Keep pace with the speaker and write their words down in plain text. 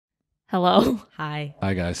Hello. Hi.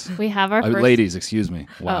 Hi, guys. We have our first... Ladies, excuse me.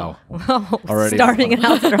 Wow. Oh, Already starting it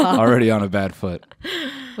out strong. Already on a bad foot.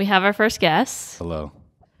 We have our first guest. Hello.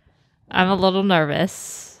 I'm a little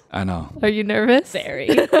nervous. I know. Are you nervous? Very.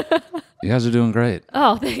 You guys are doing great.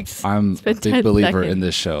 Oh, thanks. I'm It's a been big 10 believer seconds. in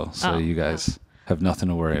this show, so you guys have nothing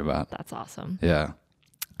to worry about. That's awesome. Yeah.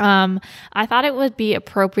 I thought it would be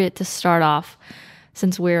appropriate to start off,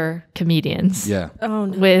 since we're comedians, Yeah. Oh,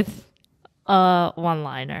 no. with a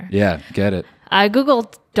one-liner. Yeah. Get it. I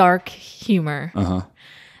Googled dark humor, Uh-huh.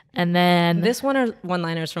 and then This one are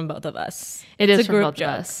one-liners from both of us. it It's is a for group both joke.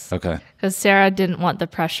 of us. Okay. Because Sarah didn't want the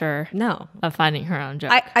pressure No. of finding her own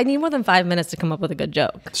joke. I need more than 5 minutes to come up with a good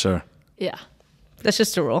joke. Sure. Yeah. That's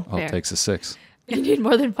just a rule. All it Fair. takes is 6. You need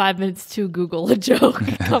more than 5 minutes to Google a joke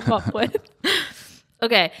to come up with.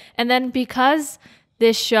 Okay. And then because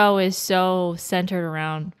this show is so centered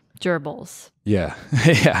around gerbils, Yeah.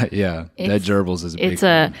 yeah. Dead gerbils is a big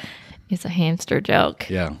one. It's a hamster joke.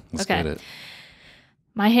 Yeah. Let's Okay. get it.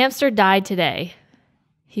 My hamster died today.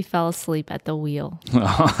 He fell asleep at the wheel.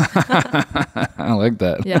 I like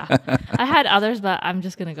that. Yeah. I had others, but I'm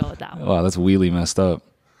just going to go with that one. Wow, that's wheelie messed up.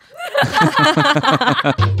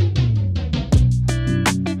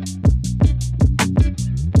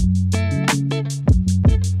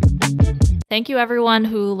 Thank you, everyone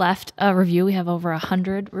who left a review. We have over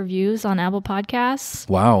 100 reviews on Apple Podcasts.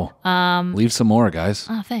 Wow. Leave some more, guys.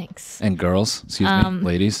 Oh, thanks. And girls. Excuse me.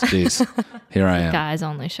 Ladies. Jeez. Here I am. Guys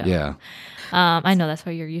only show. Yeah. I know that's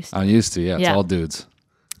what you're used to. I'm used to. Yeah. It's Yeah. all dudes.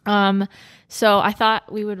 So I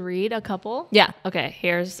thought we would read a couple. Yeah. Okay.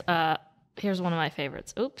 Here's one of my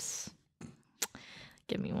favorites. Oops.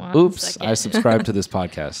 Give me one. Oops. second. I subscribe to this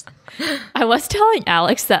podcast. I was telling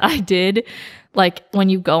Alex that I did, like, when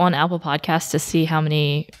you go on Apple Podcasts to see how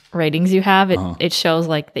many ratings you have, it shows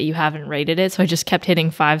like that you haven't rated it. So I just kept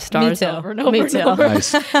hitting 5 stars too. over and over Me and too. over.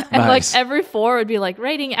 Nice. And Nice. like every 4 would be like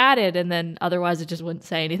rating added, and then otherwise it just wouldn't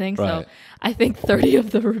say anything. Right. So I think 30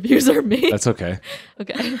 of the reviews are me. That's okay.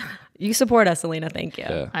 Okay. You support us, Alina. Thank you.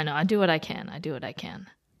 Yeah. I know. I do what I can.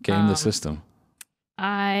 Game the system.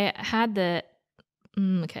 I had the.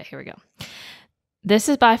 Okay, here we go. This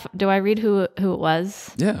is by. Do I read who it was?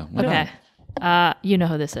 Yeah. why not? Okay. You know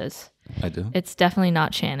who this is. I do. It's definitely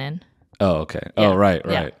not Shannon. Oh, okay. Yeah. Oh, right.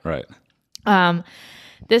 Yeah. Right.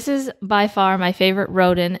 This is by far my favorite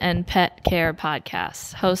rodent and pet care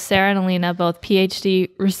podcast. Hosts Sarah and Alina, both PhD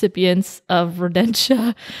recipients of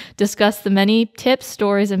Rodentia, discuss the many tips,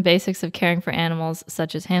 stories, and basics of caring for animals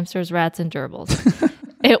such as hamsters, rats, and gerbils.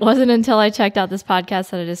 It wasn't until I checked out this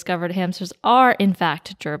podcast that I discovered hamsters are, in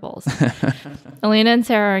fact, gerbils. Alina and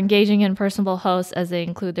Sarah are engaging and personable hosts as they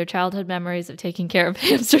include their childhood memories of taking care of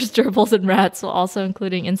hamsters, gerbils, and rats, while also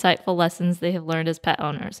including insightful lessons they have learned as pet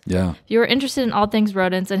owners. Yeah. If you are interested in all things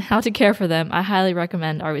rodents and how to care for them, I highly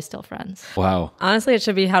recommend Are We Still Friends? Wow. Honestly, it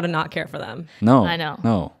should be how to not care for them. No. I know.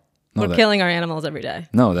 No. We're killing our animals every day.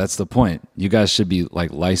 No, that's the point. You guys should be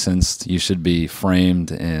like licensed. You should be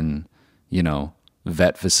framed in,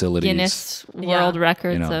 vet facilities. Guinness World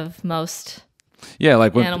Records You know. of most Yeah,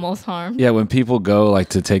 like when animals harmed. Yeah, when people go like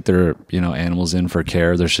to take their, animals in for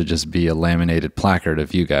care, there should just be a laminated placard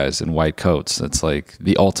of you guys in white coats. That's like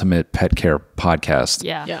the ultimate pet care podcast.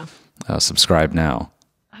 Yeah. Yeah. Subscribe now.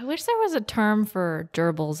 I wish there was a term for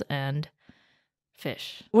gerbils and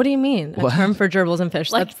fish. What do you mean? What? A term for gerbils and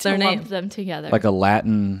fish. Like That's to their lump name. them together. Like a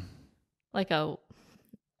Latin. Like a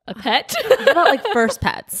pet? What about like first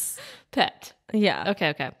pets? Pet. Yeah.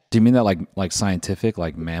 Okay. Do you mean that like scientific,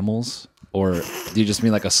 like mammals? Or do you just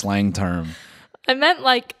mean like a slang term? I meant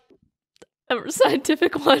like a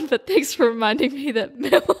scientific one, but thanks for reminding me that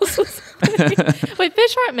mammals was Wait,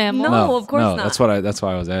 fish aren't mammals. No, of course not. That's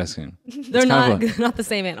why I was asking. They're not the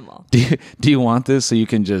same animal. Do you want this so you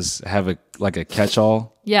can just have a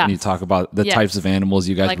catch-all? Yeah. And you talk about the Yes. types of animals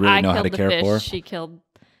you guys Like really I know how killed to the care fish, for? she killed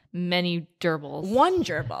many gerbils. One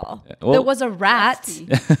gerbil. Well- there was a rat.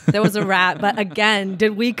 There was a rat. But again,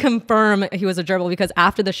 did we confirm he was a gerbil? Because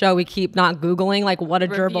after the show, we keep not Googling like what a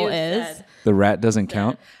gerbil Reviews is. said. The rat doesn't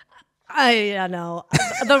count? I don't know.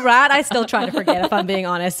 The rat, I still try to forget if I'm being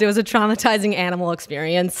honest. It was a traumatizing animal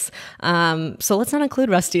experience. So let's not include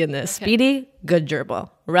Rusty in this. Speedy, good gerbil.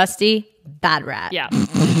 Rusty, bad rat. Yeah.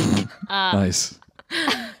 Nice.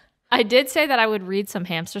 I did say that I would read some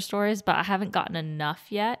hamster stories, but I haven't gotten enough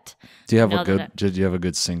yet. Do you have know did you have a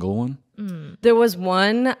good single one? There was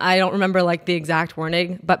one, I don't remember like the exact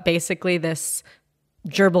wording, but basically this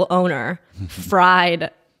gerbil owner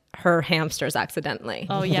fried her hamsters accidentally.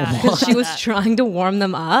 Oh yeah. Because she was trying to warm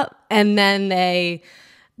them up and then they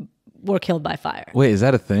were killed by fire. Wait, is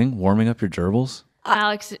that a thing? Warming up your gerbils?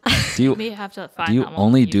 Alex, Do you we have to find do you that one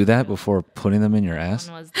only on do that YouTube. before putting them in your ass?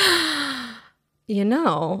 One was You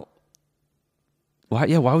know, Why?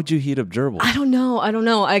 Yeah, why would you heat up gerbils? I don't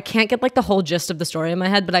know. I can't get like the whole gist of the story in my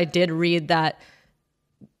head, but I did read that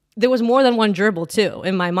there was more than one gerbil too.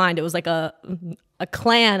 In my mind, it was like a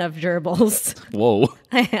clan of gerbils. Whoa.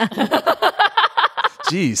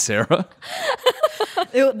 Geez, Sarah.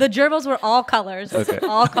 The gerbils were all colors. Okay.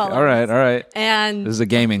 All colors. All right. And This is a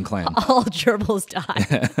gaming clan. all gerbils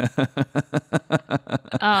died.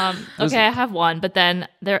 okay, I have one, but then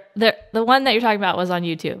the one that you're talking about was on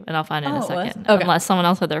YouTube, and I'll find it in a Oh, it was? second. Okay. Unless someone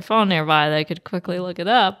else had their phone nearby, they could quickly look it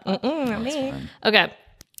up. Me. Okay.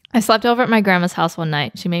 I slept over at my grandma's house one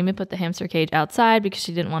night. She made me put the hamster cage outside because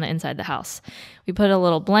she didn't want it inside the house. We put a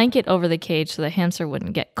little blanket over the cage so the hamster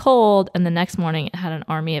wouldn't get cold, and the next morning it had an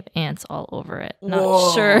army of ants all over it.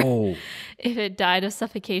 Not sure Oh, if it died of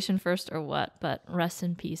suffocation first or what, but rest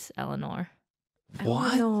in peace, Eleanor.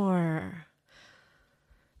 what? Eleanor.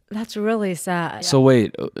 That's really sad. So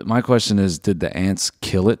wait, my question is, did the ants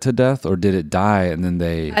kill it to death, or did it die and then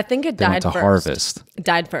I think it they went died to first. harvest? It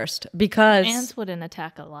died first because Ants wouldn't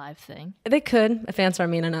attack a live thing. they could if ants are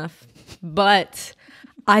mean enough. But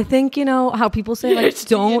I think, you know, how people say like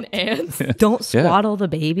don't ants. don't swaddle the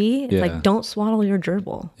baby. It's Yeah. like don't swaddle your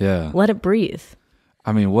gerbil. Yeah. Let it breathe.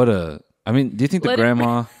 I mean, do you think the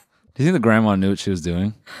grandma? Do you think the grandma knew what she was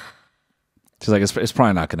doing? She's like, it's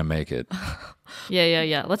probably not going to make it.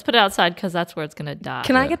 Yeah. Let's put it outside because that's where it's gonna die.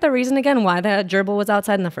 Can I get the reason again why that gerbil was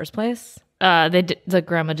outside in the first place? The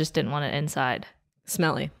grandma just didn't want it inside.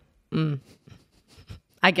 Smelly.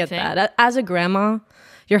 I get that. As a grandma,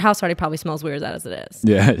 your house already probably smells weird as it is.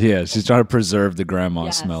 Yeah. She's trying to preserve the grandma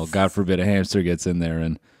Yes. smell. God forbid a hamster gets in there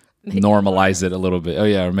and normalize it a little bit. Oh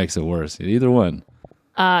yeah, or makes it worse. Either one.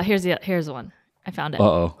 Here's one. I found it.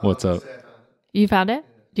 Uh-oh. What's up? You found it?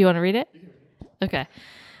 Do you want to read it? Okay.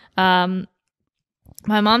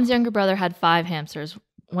 My mom's younger brother had 5 hamsters.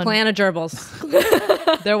 Clan of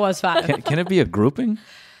gerbils. There was 5. Can it be a grouping?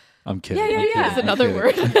 I'm kidding. Yeah. That's another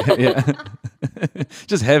word. Yeah.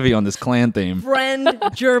 Just heavy on this clan theme. Friend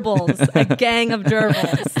gerbils. A gang of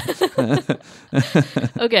gerbils.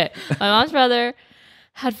 Okay. My mom's brother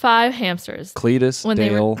had 5 hamsters Cletus, when they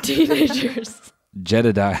Dale, were teenagers.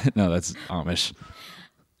 Jedediah. No, that's Amish.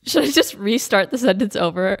 Should I just restart the sentence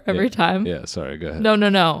over every time? Yeah, sorry, go ahead.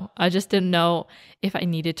 No. I just didn't know if I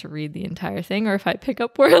needed to read the entire thing or if I pick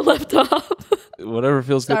up where I left off. Whatever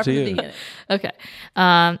feels Start good from to the you. beginning.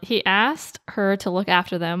 Okay. He asked her to look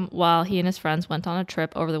after them while he and his friends went on a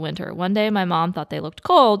trip over the winter. One day, my mom thought they looked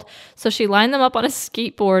cold, so she lined them up on a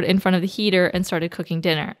skateboard in front of the heater and started cooking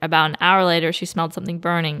dinner. About an hour later, she smelled something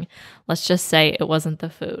burning. Let's just say it wasn't the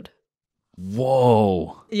food.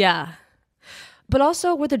 Whoa. Yeah. But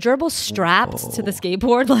also, were the gerbils strapped to the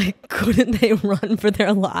skateboard? Like, couldn't they run for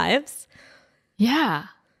their lives? Yeah.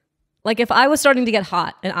 Like, if I was starting to get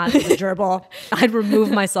hot and I was a gerbil, I'd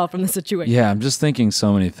remove myself from the situation. Yeah, I'm just thinking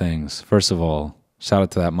so many things. First of all, shout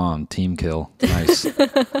out to that mom. Team kill. Nice.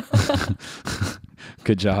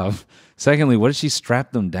 Good job. Secondly, what did she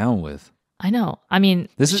strap them down with? I know. I mean,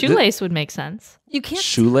 shoelace would make sense. You can't.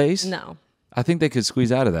 Shoelace? No. I think they could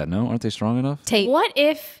squeeze out of that, no? Aren't they strong enough? Tape. What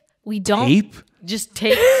if we don't? Tape? Just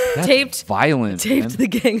tape. That's taped. violent. Taped man. the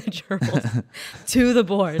gang of gerbils to the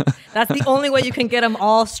board. That's the only way you can get them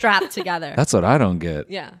all strapped together. That's what I don't get.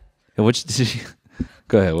 Yeah. Which did you...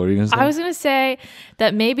 Go ahead. What were you going to say? I was going to say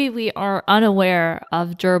that maybe we are unaware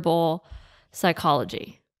of gerbil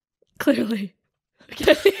psychology. Clearly.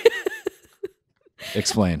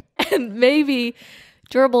 Explain. And maybe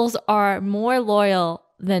gerbils are more loyal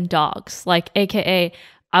than dogs. Like, AKA,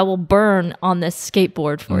 I will burn on this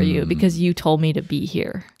skateboard for you because you told me to be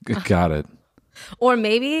here. Got it. Or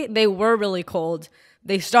maybe they were really cold.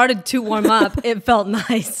 They started to warm up. It felt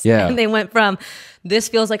nice. Yeah. And they went from, this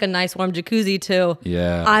feels like a nice warm jacuzzi to,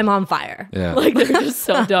 Yeah. I'm on fire. Yeah. Like, they're just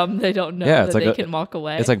so dumb they don't know Yeah, that it's like they a- can walk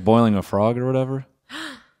away. It's like boiling a frog or whatever.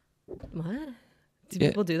 What? Do Yeah.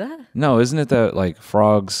 people do that? No, isn't it that like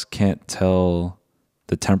frogs can't tell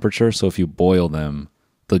the temperature? So if you boil them,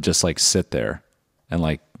 they'll just like sit there and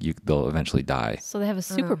like they'll eventually die. so they have a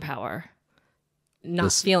superpower. Not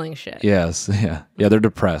This- feeling shit. Yes. Yeah. Yeah. They're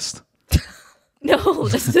depressed. No,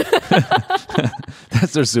 That's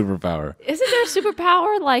their superpower. isn't there a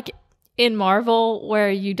superpower like in Marvel where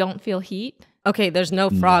you don't feel heat? Okay, there's no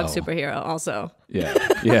frog No. superhero also. Yeah.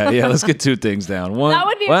 Yeah. Let's get 2 things down. One. That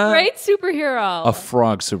would be well, a great superhero. A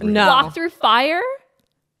frog superhero. No. Walk through fire?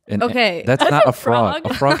 And Okay. That's not a frog.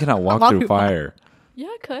 frog. A frog cannot walk Walk through through fire. Yeah,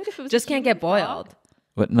 it could. If it was Just a can't human get boiled. frog.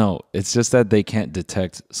 But no, it's just that they can't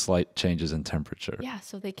detect slight changes in temperature. Yeah,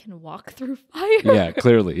 so they can walk through fire. Yeah,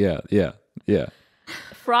 clearly. Yeah.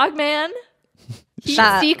 Frogman? Heat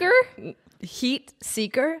seeker? Heat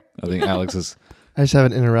seeker? I think Alex is. I just have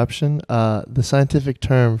an interruption. The scientific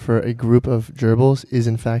term for a group of gerbils is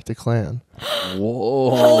in fact a clan.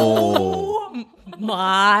 Whoa.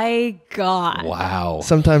 My God. Wow.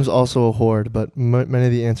 Sometimes also a horde, but many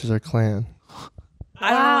of the answers are clan. I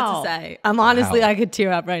don't know what to say. I'm honestly, Wow. I could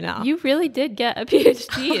tear up right now. You really did get a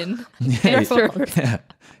PhD in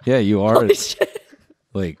Yeah, you are. Holy shit.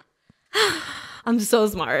 Like, I'm so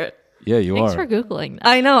smart. yeah, you Thanks are. for Googling that.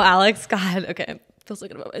 I know, Alex. God. Okay. Feels so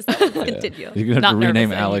good about myself. Continue. You're gonna have Not to rename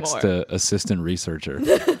nervous Alex anymore. to assistant researcher.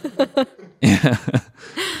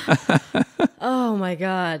 Oh my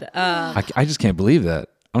God. I just can't believe that.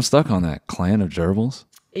 I'm stuck on that clan of gerbils.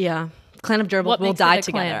 Yeah. Clan of gerbils What will makes die it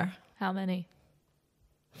a clan? together. How many?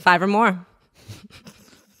 5 or more.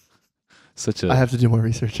 Such a. I have to do more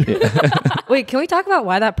research. Wait, can we talk about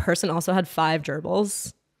why that person also had 5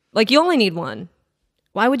 gerbils? Like, you only need one.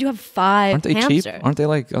 Why would you have 5 Aren't they hamsters? cheap? Aren't they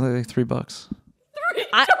like $3?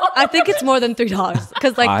 I think it's more than $3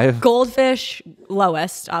 because like 5? goldfish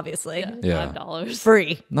lowest, obviously. Yeah. $5.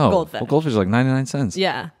 Free. No, Goldfish. well, goldfish is like 99 cents.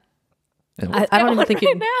 Yeah. Yeah. I don't even think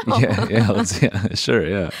you now. Yeah, sure,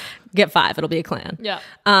 yeah. get 5. It'll be a clan. Yeah.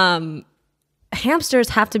 Hamsters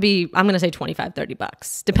have to be, I'm going to say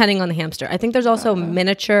 $25-$30 depending on the hamster. I think there's also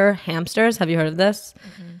miniature hamsters. Have you heard of this?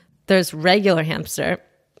 Mm-hmm. There's regular hamster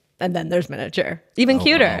and then there's miniature. Even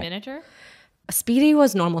cuter. wow. Miniature? Speedy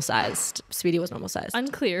was normal sized.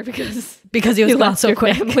 Unclear because Because he was gone left so your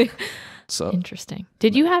quick. family. So Interesting.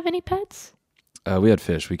 Did you have any pets? we had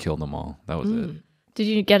fish. We killed them all. That was Did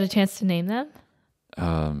you get a chance to name them?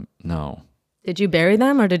 it. No, Did you bury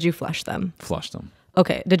them or did you flush them? flushed them.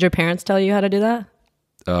 Okay. Did your parents tell you how to do that?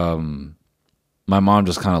 My mom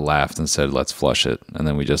just kind of laughed and said, "Let's flush it," and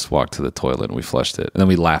then we just walked to the toilet and we flushed it, and then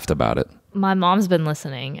we laughed about it. My mom's been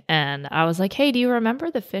listening and I was like, hey, do you remember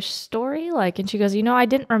the fish story? Like, and she goes, I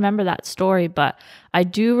didn't remember that story, but I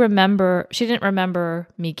do remember, she didn't remember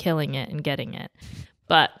me killing it and getting it.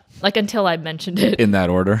 But like until I mentioned it. In that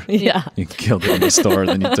order. Yeah. You killed it in the store,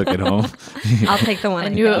 then you took it home. I'll take the one. I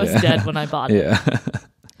knew it was dead when I bought it. Yeah.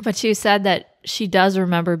 But she said that she does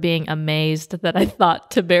remember being amazed that I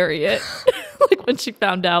thought to bury it. Like when she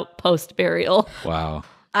found out post burial. Wow.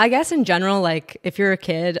 I guess in general, like if you're a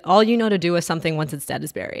kid, all you know to do with something once it's dead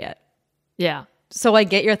is bury it. Yeah. So I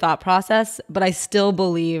get your thought process, but I still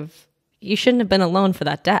believe you shouldn't have been alone for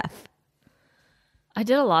that death. I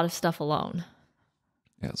did a lot of stuff alone.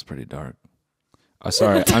 Yeah, it's pretty dark.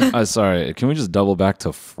 Sorry. I'm sorry. Can we just double back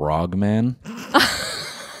to Frogman?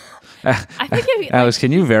 I think if you, Alex,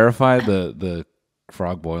 can you verify the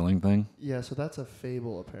frog boiling thing? Yeah, so that's a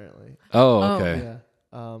fable apparently. Oh, okay.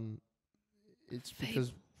 Yeah. It's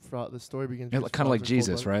because the story begins. Yeah, because kind of like frogs are cold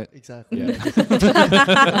Jesus, blooded. right? Exactly.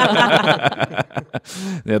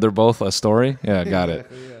 Yeah, they're both a story. Yeah, got it.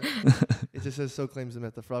 Exactly, yeah. It just says, so claims the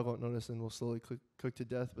myth. The frog won't notice and will slowly cook to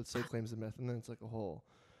death, but so claims the myth. And then it's like a whole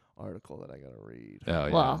article that I got to read. Oh,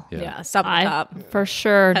 yeah. Well, Yeah, stop at the I top. for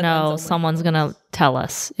sure Headlines know only. someone's going to tell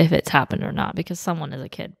us if it's happened or not because someone as a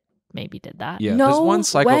kid maybe did that. Yeah, No there's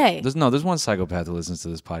one way. There's one psychopath who listens to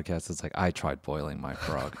this podcast that's like, I tried boiling my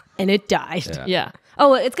frog. And it died. Yeah. Yeah.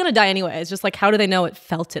 Oh, it's going to die anyway. It's just like, how do they know it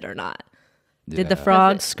felt it or not? Did the Yeah.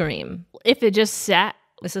 frog scream? If it just sat,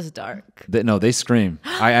 This is dark. No, they scream.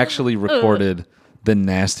 I actually recorded the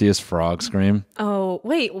nastiest frog scream. Oh,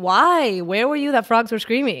 wait, why? Where were you that frogs were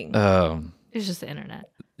screaming? it's just the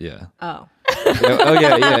internet. Yeah. Oh. Oh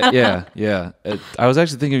yeah. I was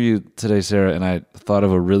actually thinking of you today, Sarah, and I thought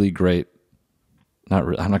of a really great. I'm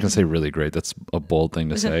not going to say really great. That's a bold thing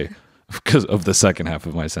to say because of the second half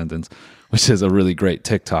of my sentence, which is a really great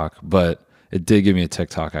TikTok. But it did give me a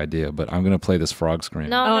TikTok idea. But I'm going to play this frog scream.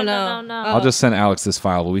 No. I'll just send Alex this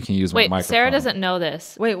file, but we can use my Wait, microphone. Sarah doesn't know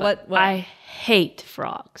this. Wait, what? I hate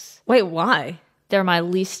frogs. Wait, why? They're my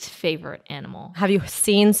least favorite animal. Have you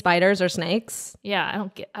seen spiders or snakes? Yeah,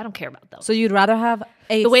 I don't care about those. So you'd rather have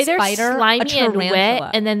a the way they're spider, a slimy and tarantula.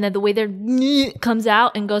 wet, and then the way they're comes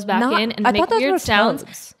out and goes back Not- in and I make thought those weird were sounds.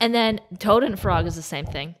 toads. And then toad and frog is the same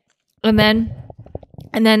thing. And then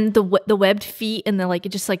the webbed feet and it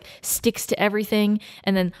just like sticks to everything.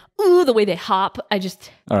 And then the way they hop, I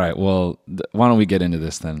just All right. Well, why don't we get into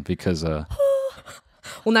this then? Because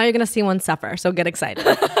Well, now you're gonna see one suffer. So get excited.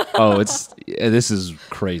 this is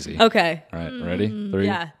crazy. Okay. All right, ready? 3,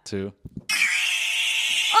 Yeah. 2.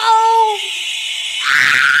 Oh!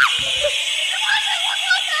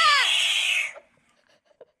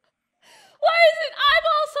 why is it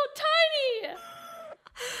eyeball so tiny?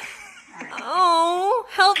 Oh!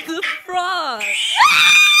 Help the frog!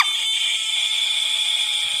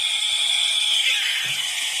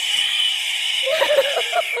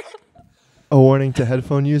 warning to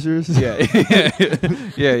headphone users. Yeah.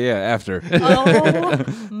 Yeah. After. Oh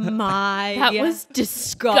my That was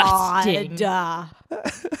disgusting. God.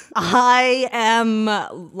 I am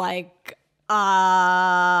like,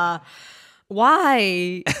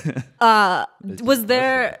 why? Was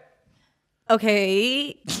there?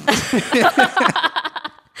 Okay.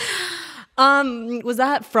 Was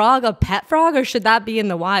that frog a pet frog, or should that be in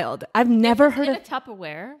the wild? I've never heard In of a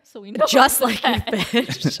Tupperware, so we know. just like you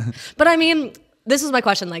fish. But I mean, this is my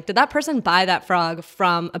question. Like, did that person buy that frog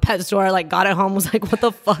from a pet store, like got it home, was like, what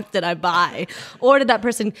the fuck did I buy? Or did that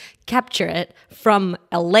person capture it from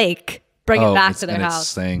a lake, bring it back to their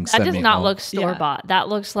house? That does not look store-bought. That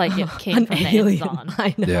looks like it came from alien. Amazon.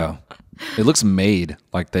 I know. Yeah. It looks made,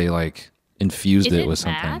 like they like infused Is it it with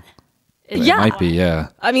mad? something. Is Yeah. It might be, yeah.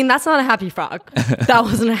 I mean, that's not a happy frog. That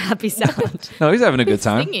wasn't a happy sound. No, he's having a good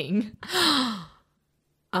time. singing?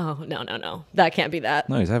 Oh, no. That can't be that.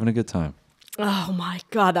 No, he's having a good time. Oh my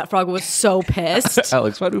God, that frog was so pissed.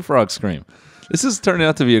 Alex, why do frogs scream? This is turning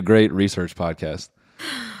out to be a great research podcast.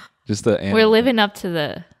 Just the We're living up to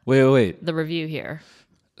the Wait. review here.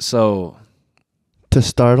 So To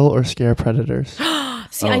startle or scare predators.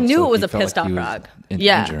 See, I knew so it was he a felt pissed like off he was frog. in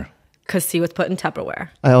Yeah, danger. because he was put in Tupperware.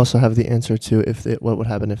 I also have the answer to what would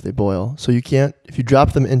happen if they boil. So you can't, if you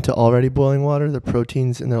drop them into already boiling water, the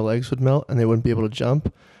proteins in their legs would melt and they wouldn't be able to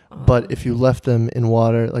jump. But if you left them in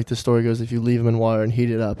water, like the story goes, if you leave them in water and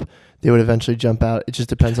heat it up, they would eventually jump out. It just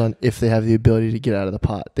depends on if they have the ability to get out of the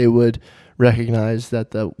pot. They would recognize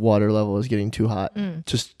that the water level is getting too hot,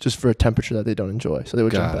 just for a temperature that they don't enjoy. So they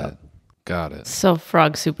would jump out. Got it. So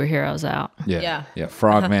frog superheroes out. Yeah.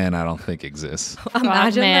 Frogman, I don't think exists.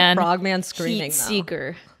 Imagine Frogman, the frogman screaming. Heat though.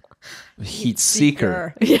 seeker. Heat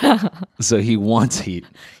seeker. Yeah. So he wants heat.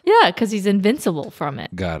 Yeah, because he's invincible from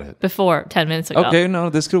it. Got it. Before 10 minutes ago. Okay,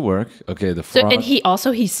 no, this could work. Okay, the frog. So, and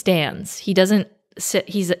he stands. He doesn't sit.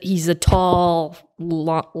 He's a tall,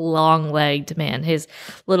 long-legged man. His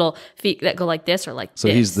little feet that go like this or like so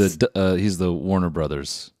this. he's the Warner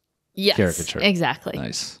Brothers Yes, caricature. Exactly.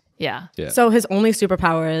 Nice. Yeah. Yeah. So his only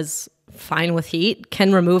superpower is fine with heat,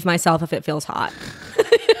 can remove myself if it feels hot.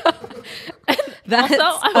 That's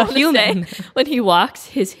Also, I a want to human. say, when he walks,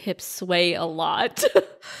 his hips sway a lot.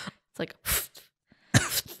 It's like,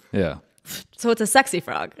 Yeah. So it's a sexy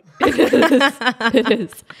frog. it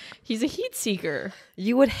is. He's a heat seeker.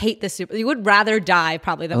 You would hate this super. You would rather die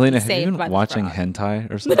probably than Elena, be have you saved by been the watching frog.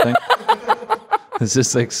 hentai or something? It's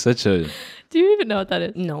just like such a Do you even know what that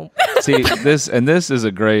is? No. see this is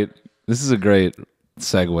a great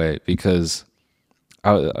segue because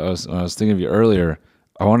I was when I was thinking of you earlier.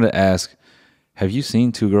 I wanted to ask, have you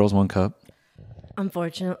seen Two Girls, One Cup?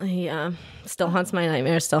 Unfortunately, still haunts my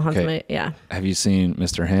nightmares. Still haunts Okay. yeah. Have you seen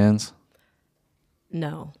Mr. Hands?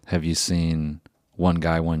 No. Have you seen One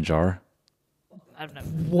Guy, One Jar? I don't know.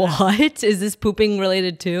 What is this pooping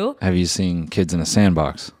related to? Have you seen Kids in a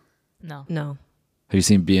Sandbox? No. No. Have you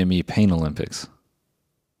seen BME Pain Olympics?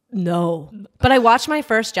 No. But I watched my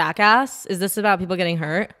first Jackass. Is this about people getting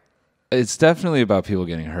hurt? It's definitely about people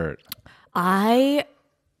getting hurt. I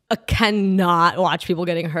cannot watch people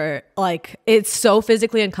getting hurt. Like, it's so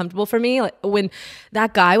physically uncomfortable for me. Like, when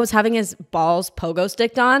that guy was having his balls pogo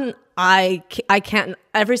sticked on, I can't.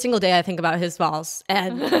 Every single day I think about his balls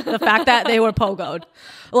and the fact that they were pogoed.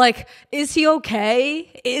 Like, is he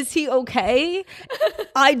okay? Is he okay?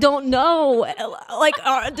 I don't know. Like,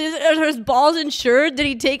 are his balls insured? Did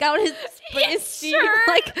he take out his Insured?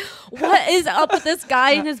 Like, what is up with this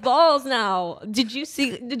guy and his balls now? Did you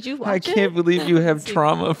watch I it? can't believe you have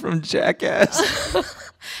trauma from Jackass.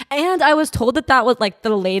 And I was told that was like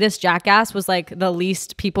the latest Jackass was like the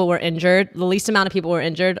least amount of people were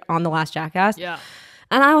injured on the last Jackass. Yeah.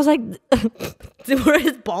 And I was like, were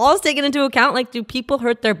his balls taken into account? Like, do people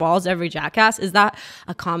hurt their balls every Jackass? Is that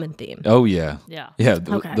a common theme? Oh yeah. Yeah. Yeah.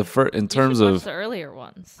 Okay. In You terms should watch of the earlier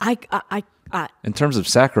ones. in terms of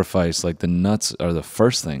sacrifice, like the nuts are the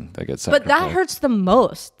first thing that gets but sacrificed. that hurts the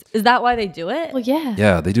most. Is that why they do it? Well, yeah.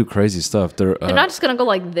 Yeah, they do crazy stuff. They're not just gonna go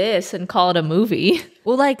like this and call it a movie.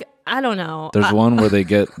 Well, like, I don't know. There's one where they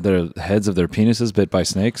get their heads of their penises bit by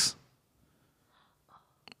snakes.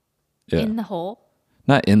 Yeah. In the hole.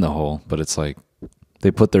 Not in the hole, but it's like they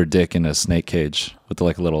put their dick in a snake cage with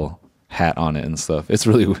like a little hat on it and stuff. It's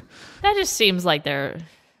really That just seems like they're.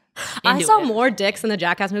 I into saw it. more dicks in the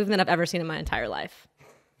Jackass movie than I've ever seen in my entire life.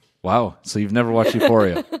 wow. So you've never watched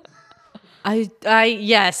Euphoria?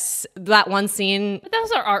 Yes, that one scene. But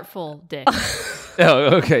those are artful dicks.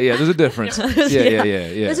 Oh, okay. Yeah, there's a difference. Yeah.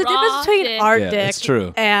 There's a Raw difference between dick. art Yeah, dick it's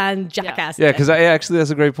true. and Jackass. Yeah, dick. because actually that's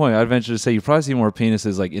a great point. I'd venture to say you probably see more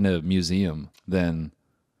penises like in a museum than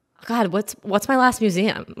God, what's my last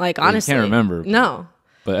museum? Like, honestly. You can't remember. No.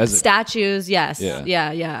 But as Statues, yes. Yeah.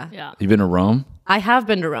 Yeah. You've been to Rome? I have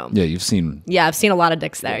been to Rome. Yeah, you've seen. Yeah, I've seen a lot of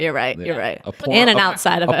dicks there. You're right. You're right.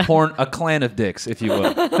 Outside of it. A clan of dicks, if you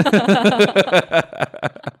will.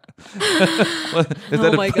 Is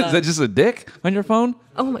that just a dick on your phone?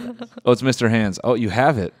 Oh my God. Oh, it's Mr. Hands. Oh, you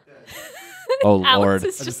have it. Oh, Alex Lord.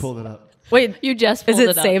 is I just pulled it up. Wait, You just is pulled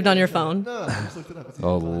it up. saved on your phone? No, I just looked it up. It's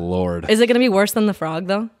Oh, Lord. Is it going to be worse than the frog,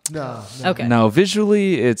 though? no. Okay. No,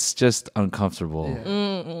 visually, it's just uncomfortable.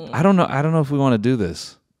 Yeah. I don't know if we want to do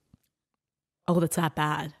this. Oh, that's that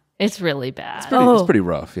bad. It's really bad. It's pretty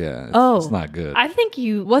rough, yeah. It's not good. I think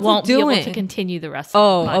you What's it won't be able doing? to continue the rest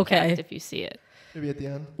of the podcast okay. if you see it. Maybe at the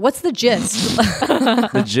end. What's the gist?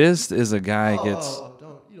 The gist is a guy gets...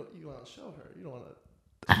 You want to show her. You don't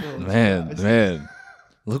want to. Man.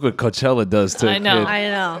 Look what Coachella does to I know. a kid. I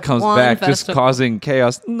know. Comes One back just festival. causing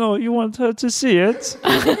chaos. No, you want her to see it.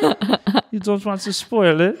 You don't want to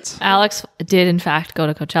spoil it. Alex did, in fact, go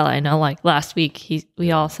to Coachella. I know, like last week,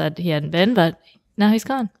 we all said he hadn't been, but now he's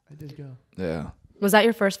gone. I did go. Yeah. Was that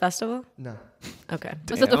your first festival? No. Okay.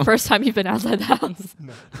 Was it the first time you've been outside the house?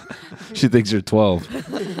 She thinks you're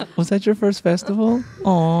 12. Was that your first festival?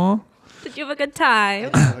 Aw. Did you have a good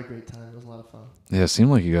time? I had a great time. It was a lot of fun. Yeah, it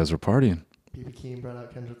seemed like you guys were partying. BB King brought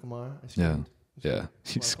out Kendrick Lamar. I Yeah. screamed. Yeah.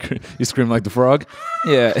 You scream like the frog?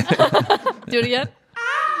 Yeah. Do it again?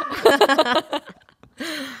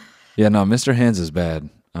 Yeah, no, Mr. Hands is bad.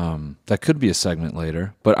 That could be a segment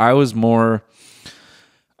later. But I was more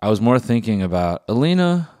thinking about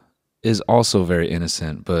Alina is also very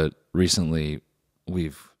innocent, but recently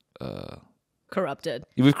we've Corrupted.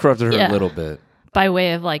 corrupted her Yeah. a little bit. By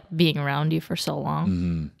way of like being around you for so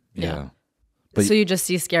long. Yeah. But- So you just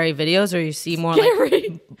see scary videos, or you see more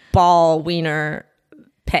like ball wiener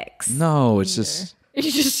pics? No, it's just He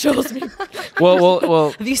just shows me.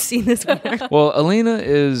 well. Have you seen this wiener? Well, Alina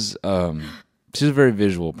is she's a very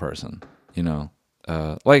visual person, you know.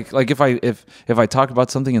 Like if I talk about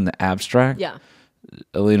something in the abstract, Yeah.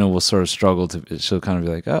 Alina will sort of struggle to. She'll kind of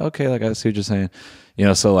be like, "Oh, okay, like I see what you're saying," you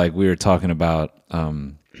know. So like we were talking about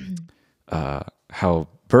how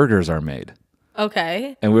burgers are made,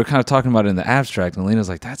 Okay. and we were kind of talking about it in the abstract. And Alina's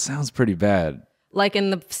like, "That sounds pretty bad." Like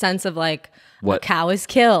in the sense of like a What? cow is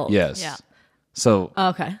killed. Yes. Yeah. So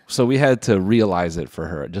Okay. so we had to realize it for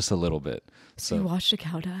her just a little bit. So you watched a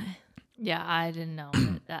cow die. Yeah, I didn't know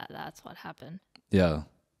that's what happened. Yeah.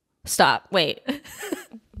 Stop. Wait.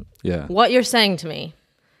 Yeah. What you're saying to me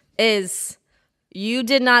is you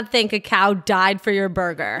did not think a cow died for your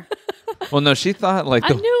burger. Well, no, she thought like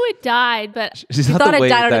I knew it died, but she You thought thought the it way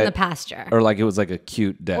died out in that- the pasture. or like it was like a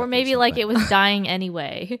cute death, or maybe like it something. was dying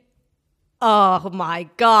anyway. Oh my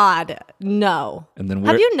God. No. And then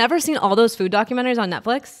Have you never seen all those food documentaries on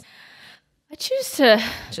Netflix? I choose to,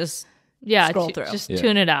 Just scroll through. just Yeah.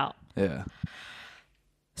 tune it out. Yeah.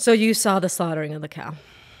 so you saw the slaughtering of the cow.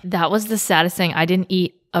 That was the saddest thing. I didn't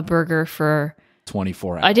eat a burger for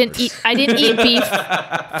 24 hours. I didn't eat beef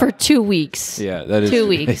for 2 weeks. Yeah, that is 2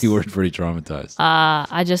 weeks. You were pretty traumatized.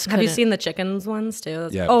 I just Have you couldn't- seen the chickens ones too?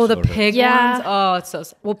 Yeah, Oh, we the showed her. pig Yeah. ones. Oh, it's so.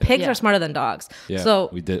 Well, pigs Yeah. are smarter than dogs. yeah. So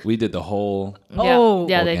we did the whole Oh.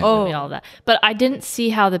 yeah, they Oh. told me all that. But I didn't see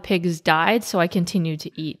how the pigs died, so I continued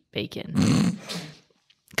to eat bacon.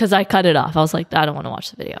 Because I cut it off. I was like, I don't want to watch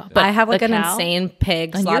the video. But I have like the an cow- insane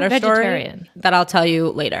pig And you're slaughter story vegetarian. that I'll tell you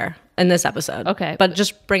later in this episode. Okay. but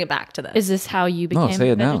just bring it back to this. Is this how you became say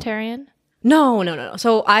it now. vegetarian? No.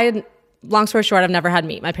 So long story short, I've never had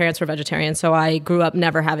meat. My parents were vegetarian, so I grew up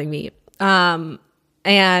never having meat. And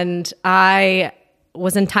I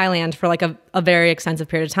was in Thailand for like a very extensive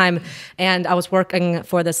period of time, and I was working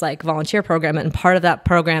for this like volunteer program, and part of that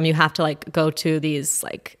program you have to like go to these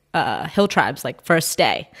like hill tribes like for a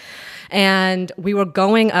stay. And we were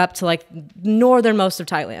going up to like northernmost of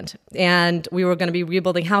Thailand, and we were going to be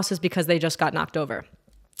rebuilding houses because they just got knocked over.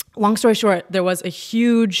 Long story short, there was a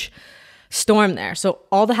huge storm there. So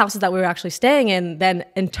all the houses that we were actually staying in then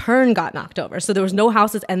in turn got knocked over. So there was no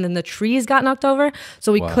houses, and then the trees got knocked over.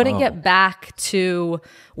 So we couldn't get back to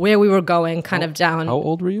where we were going kind of down. How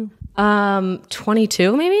old were you?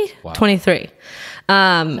 22 maybe? Wow. 23. Does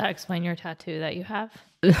that explain your tattoo that you have?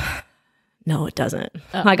 No, it doesn't.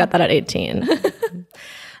 I got that at 18.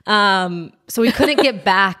 So we couldn't get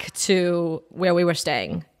back to where we were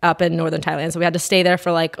staying up in northern Thailand. So we had to stay there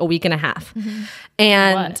for like a week and a half.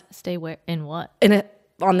 And What? Stay where? In what?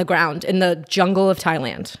 on the ground in the jungle of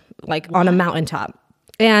Thailand, like on a mountaintop.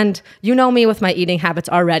 And you know me with my eating habits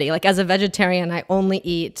already. Like as a vegetarian, I only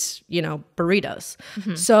eat, burritos.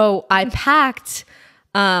 So I packed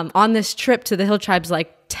on this trip to the hill tribes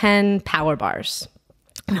like 10 power bars.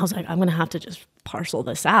 And I was like, I'm going to have to just parcel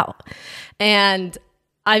this out. And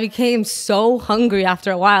I became so hungry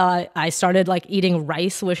after a while. I started like eating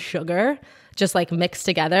rice with sugar, just like mixed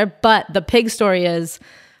together. But the pig story is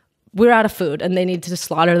we're out of food and they need to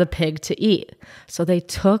slaughter the pig to eat. So they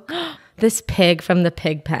took this pig from the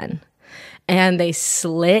pig pen and they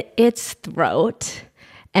slit its throat.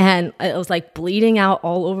 And it was like bleeding out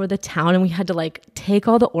all over the town. And we had to like take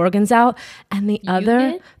all the organs out. And the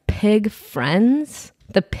other pig friends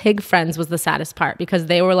was the saddest part because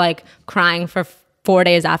they were like crying for 4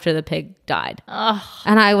 days after the pig died. Ugh.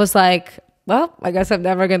 And I was like, well, I guess I'm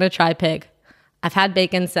never going to try pig. I've had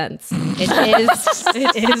bacon since.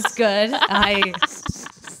 It is good.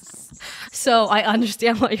 So I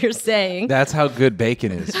understand what you're saying. That's how good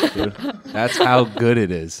bacon is, dude. That's how good it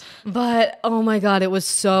is. But oh my God, it was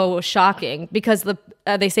so shocking because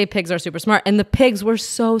they say pigs are super smart and the pigs were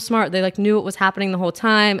so smart. They like knew what was happening the whole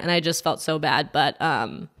time and I just felt so bad. But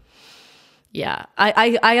yeah,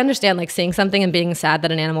 I understand like seeing something and being sad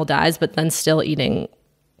that an animal dies, but then still eating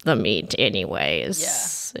the meat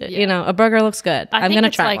anyways. Yeah. You know, a burger looks good. I'm going to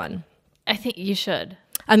try one. I think you should.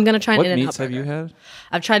 I'm going to try an What In-N-Out meats have you had?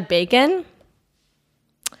 I've tried bacon.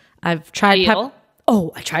 I've tried Veal.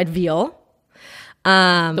 I tried veal.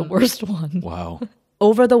 The worst one. Wow.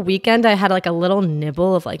 Over the weekend, I had like a little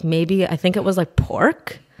nibble of like maybe I think it was like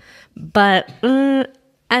pork, but I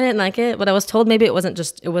didn't like it. But I was told maybe it wasn't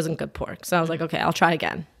good pork. So I was like, okay, I'll try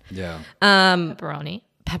again. Yeah.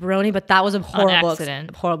 Pepperoni, but that was a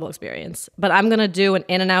horrible experience. But I'm gonna do an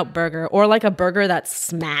In-N-Out burger or like a burger that's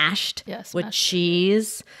smashed with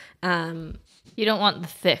cheese. You don't want the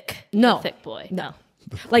thick boy. No.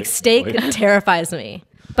 Like steak terrifies me.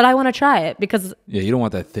 But I want to try it because Yeah, you don't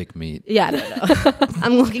want that thick meat. yeah, no.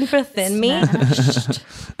 I'm looking for thin meat.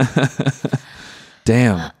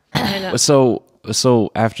 Damn. I know.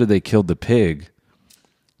 So after they killed the pig,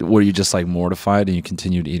 were you just like mortified and you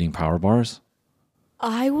continued eating power bars?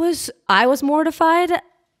 I was mortified.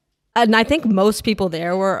 And I think most people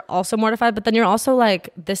there were also mortified, but then you're also like,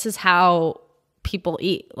 this is how people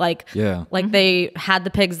eat. Like, they had the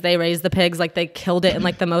pigs, they raised the pigs, like they killed it in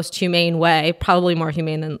like the most humane way, probably more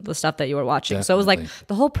humane than the stuff that you were watching. Definitely. So it was like,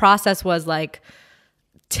 the whole process was like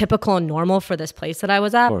typical and normal for this place that I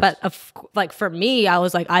was at. But like for me, I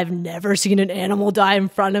was like, I've never seen an animal die in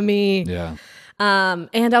front of me. Yeah.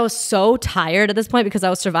 And I was so tired at this point because I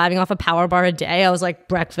was surviving off a power bar a day. I was like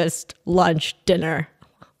breakfast, lunch, dinner,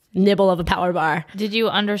 nibble of a power bar. Did you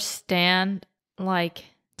understand like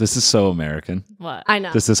This is so American. what? I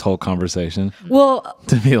know. This whole conversation. Well,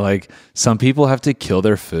 To be like, some people have to kill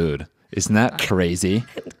their food. Isn't that crazy?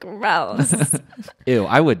 gross. Ew,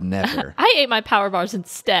 I would never. I ate my power bars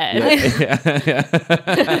instead.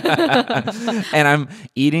 And I'm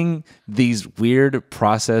eating these weird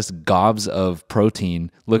processed gobs of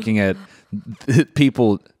protein, looking at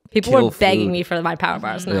people People were begging me for my power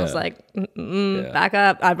bars, and I was like, back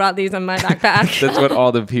up. I brought these in my backpack. That's what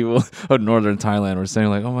all the people of northern Thailand were saying,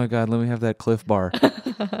 like, oh my God, let me have that Cliff Bar.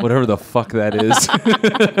 Whatever the fuck that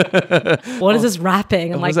is. What is this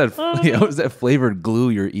wrapping? I'm What like, was that flavored glue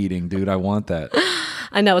you're eating, dude? I want that.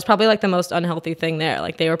 I know, it's probably like the most unhealthy thing there.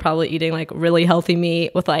 Like they were probably eating like really healthy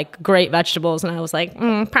meat with like great vegetables, and I was like,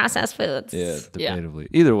 processed foods. Yeah, debatably.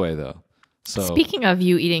 Either way, though. So Speaking of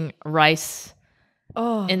you eating rice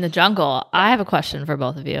in the jungle, I have a question for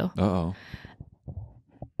both of you. Uh-oh.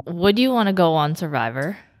 Would you want to go on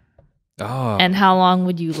Survivor? Oh. And how long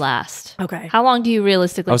would you last? Okay. How long do you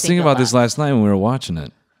realistically I was think thinking you'll about this last night when we were watching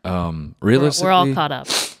it. Realistically, We're all caught up.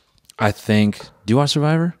 I think. Do you watch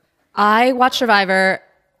Survivor? I watched Survivor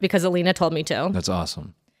because Alina told me to. That's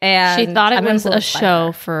awesome. And She thought it I'm was a influenced by show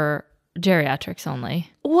her. for geriatrics only.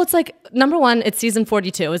 Well, it's like, number one, it's season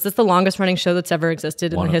 42. Is this the longest running show that's ever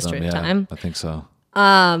existed in One the of history them, of yeah, time? I think so.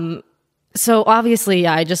 So obviously,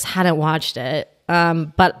 I just hadn't watched it.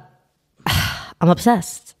 But I'm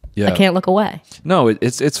obsessed. Yeah. I can't look away. No,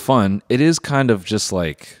 it's fun. It is kind of just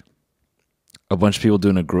like a bunch of people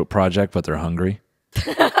doing a group project, but they're hungry.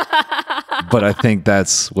 But I think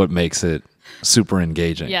that's what makes it super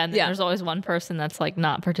engaging. Yeah, and then there's always one person that's like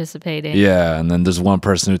not participating. Yeah, and then there's one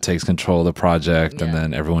person who takes control of the project, and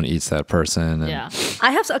then everyone eats that person. And Yeah.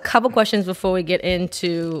 I have a couple questions before we get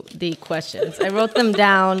into the questions. I wrote them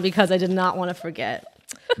down because I did not want to forget.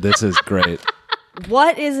 This is great.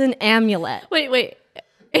 What is an amulet? Wait.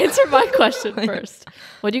 Answer my question first.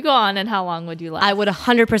 Would you go on and how long would you last? I would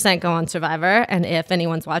 100% go on Survivor. And if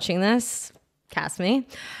anyone's watching this, cast me.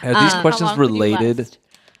 Are these questions long would you related last?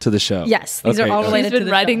 to the show? Yes, these are all She's related to been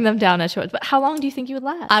the writing show. them down as shorts. But how long do you think you would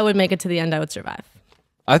last? I would make it to the end. I would survive.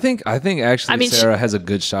 I think actually I mean, Sarah has a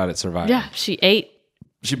good shot at surviving. yeah, she ate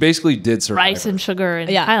She basically did Survivor. rice and sugar in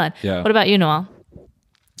Yeah. Thailand. Yeah. What about you, Noel?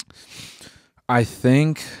 I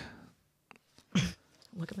think.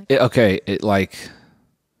 Look at my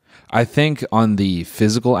I think on the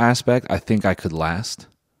physical aspect, I think I could last.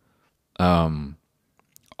 On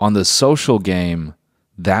the social game,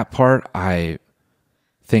 that part, I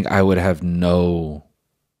think I would have no.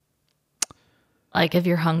 Like if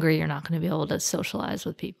you're hungry, you're not going to be able to socialize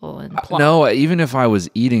with people and plot. No, even if I was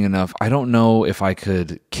eating enough, I don't know if I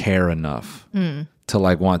could care enough to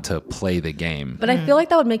like want to play the game. But I feel like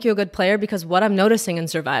that would make you a good player because what I'm noticing in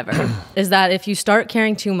Survivor is that if you start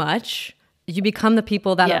caring too much, you become the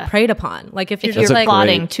people that Yeah. are preyed upon. Like if you're You're just like,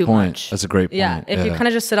 plotting great too point. much. That's a great point. yeah, if you kind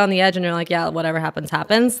of just sit on the edge and you're like, yeah, whatever happens,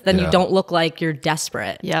 happens, then you Yeah. don't look like you're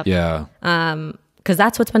desperate. Yep. Yeah. Because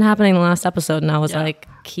that's what's been happening in the last episode. And I was like,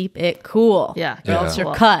 keep it cool. Yeah. Or else Yeah.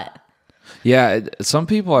 you're cut. Yeah, some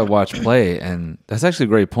people I watch play, and that's actually a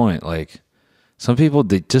great point. Like, some people,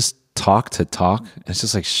 they just talk to talk. And it's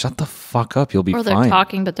just like, shut the fuck up. You'll be Or they're fine.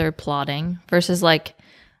 talking, but they're plotting versus like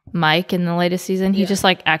Mike in the latest season. He just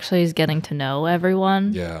like actually is getting to know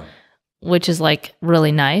everyone, Yeah. which is like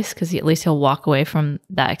really nice because at least he'll walk away from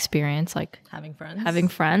that experience like Having friends. having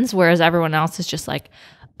friends. Whereas everyone else is just like,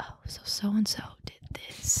 oh, so and so did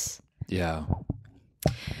this. Yeah.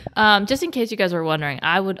 Just in case you guys were wondering,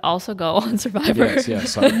 I would also go on Survivor. Yes, yeah.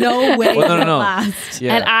 Sorry. No way. Well, no. Last.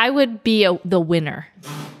 Yeah. And I would be the winner.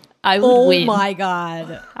 I would Oh win. my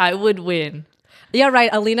God. I would win. Yeah, right.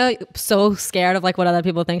 Alina, so scared of like what other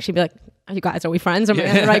people think. She'd be like, you guys, are we friends? Are we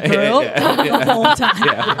in the right group? The whole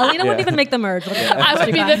time. Alina wouldn't even make the merge. I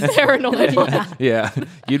would be the paranoid one. Yeah.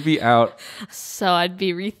 You'd be out. So I'd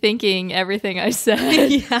be rethinking everything I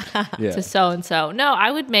said Yeah. to so and so. No,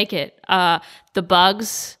 I would make it. The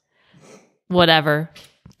bugs, whatever.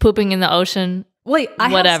 Pooping in the ocean. Wait, I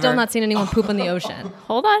have Whatever. still not seen anyone poop in the ocean.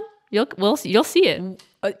 Hold on. You'll see it.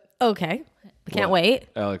 Okay. I can't wait.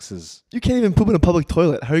 Alex is. You can't even poop in a public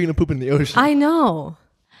toilet. How are you going to poop in the ocean? I know.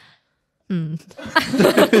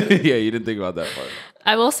 Yeah, you didn't think about that part.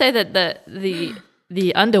 I will say that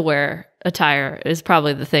the underwear attire is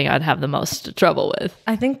probably the thing I'd have the most trouble with.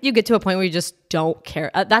 I think you get to a point where you just don't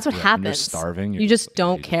care. That's what When happens. you're starving. You just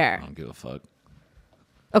don't care. I don't give a fuck.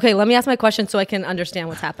 Okay, let me ask my question so I can understand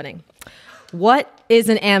what's happening. What is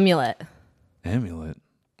an amulet? Amulet.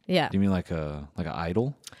 Yeah. Do you mean like an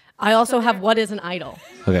idol? I also have what is an idol?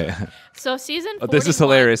 Okay. So season 41, This is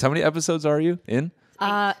hilarious. How many episodes are you in?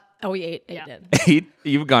 We ate. Yeah. Did. 8.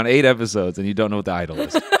 You've gone 8 episodes and you don't know what the idol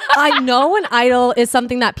is. I know an idol is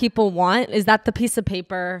something that people want. Is that the piece of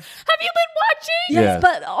paper? Have you been watching? Yes, Yeah.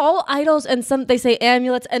 but all idols and some they say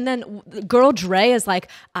amulets, and then girl Dre is like,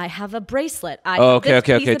 I have a bracelet. I Oh, have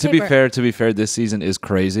okay. this piece of To be paper." fair, this season is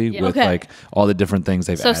crazy with Okay. like all the different things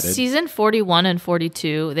they've So added. season 41 and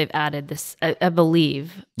 42, they've added this, I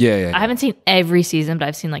believe. Yeah. I haven't seen every season, but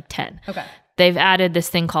I've seen like 10. Okay. They've added this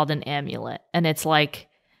thing called an amulet. And it's like,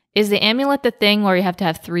 is the amulet the thing where you have to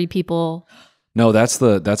have 3 people? No, that's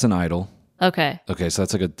an idol. Okay. Okay, so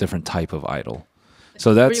that's like a different type of idol.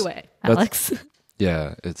 So that's Three-way. that's- Alex.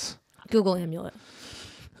 Yeah, it's Google amulet.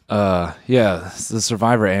 it's the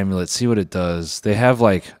Survivor amulet. See what it does. They have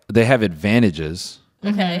advantages.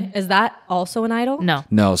 Okay. Is that also an idol? No.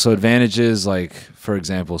 No, so advantages like, for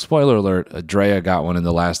example, spoiler alert, Drea got one in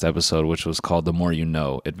the last episode, which was called the more you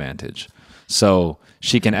know advantage. So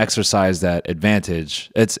she can exercise that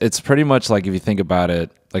advantage. It's pretty much like, if you think about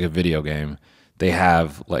it like a video game, they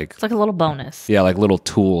have like, It's like a little bonus. yeah, like little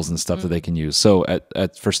tools and stuff that they can use. So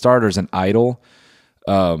for starters, an idol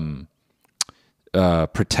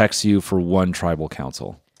protects you for one tribal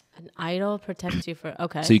council. An idol protects you for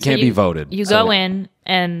So you can't be voted. You So- go in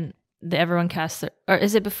and everyone casts their, or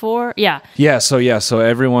is it before? Yeah. So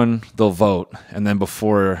everyone, they'll vote, and then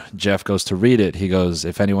before Jeff goes to read it, he goes,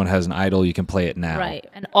 if anyone has an idol, you can play it now. right.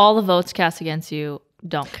 And all the votes cast against you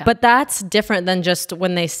don't count. But that's different than just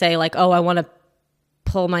when they say like, oh, I want to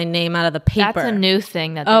pull my name out of the paper. that's a new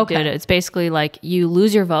thing that they Okay. do. It's basically like you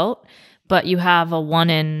lose your vote, but you have a 1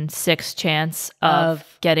 in 6 chance of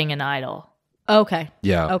getting an idol. Okay.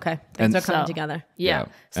 Yeah. Okay. Things And- are coming So- together. Yeah. Yeah.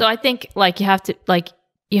 So I think like you have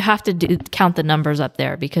to count the numbers up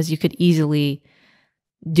there, because you could easily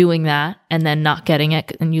doing that and then not getting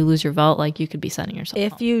it and you lose your vote. Like you could be sending yourself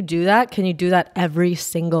home. If you do that, can you do that every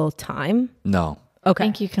single time? No. Okay. I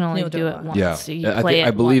think you can only You'll do it once. once. Yeah. So you I play I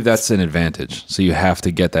it believe once. that's an advantage. So you have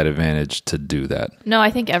to get that advantage to do that. No,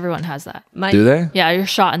 I think everyone has that. Do they? Yeah, you're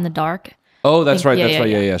shot in the dark. Oh, that's right. Yeah, That's yeah, right.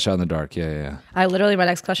 yeah. Yeah. Shot in the dark. Yeah. I literally, my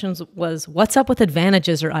next question was, what's up with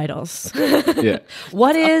advantages or idols? Yeah.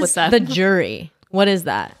 What is with that? the jury? What is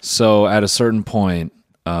that? So at a certain point,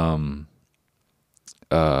 I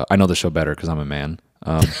know the show better because I'm a man.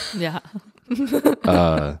 Yeah.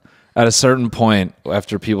 At a certain point,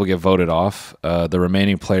 after people get voted off, the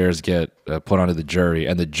remaining players get put onto the jury,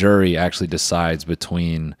 and the jury actually decides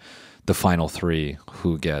between the final three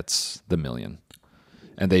who gets the million.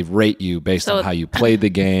 And they rate you based on how you played the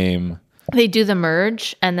game. They do the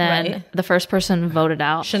merge, and then the first person voted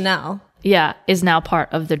out, Chanel. yeah, is now part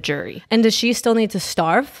of the jury. And does she still need to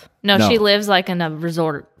starve? No, No. she lives like in a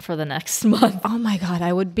resort for the next month. Oh my God,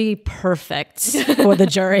 I would be perfect for the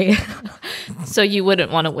jury. So you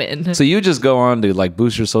wouldn't want to win. So you just go on to like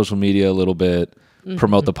boost your social media a little bit,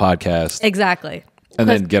 promote the podcast, Exactly. and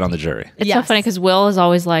then get on the jury. It's so funny because Will is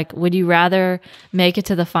always like, would you rather make it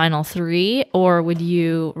to the final three or would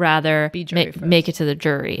you rather make it to the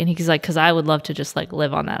jury? And he's like, because I would love to just like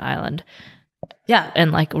live on that island. Yeah.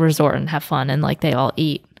 And like resort and have fun and like they all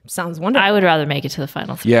eat. Sounds wonderful. I would rather make it to the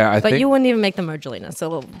final three. Yeah, I But think. you wouldn't even make the mergelina.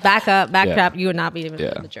 So backtrap, you would not be even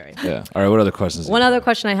Yeah. in the jury. Yeah. All right. What other questions? One other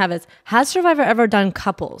question I have is, has Survivor ever done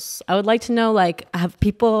couples? I would like to know, like, have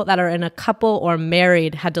people that are in a couple or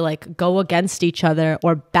married had to like go against each other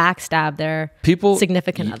or backstab their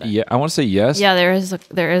significant other? Yeah, I want to say yes. Yeah, there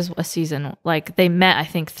is a season like they met, I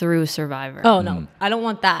think, through Survivor. Oh no, I don't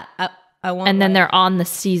want that. I want. And then they're on the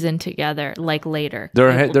season together, like later. There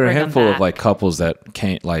are Like, there are a bring them handful of back. like couples that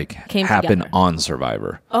came happen together. on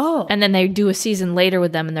Survivor. Oh, And then they do a season later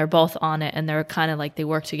with them, and they're both on it, and they're kind of like they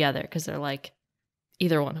work together because they're like,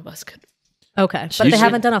 either one of us could. okay, but they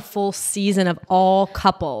haven't done a full season of all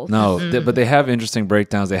couples. No, but they have interesting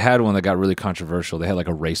breakdowns. They had one that got really controversial. They had like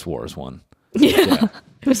a race wars one. Yeah,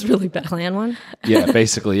 it was really bad. Clan one. Yeah,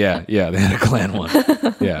 basically, yeah. They had a clan one.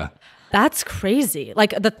 Yeah. That's crazy.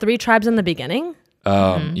 Like the 3 tribes in the beginning.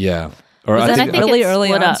 Yeah. Or Was I that think, really it's early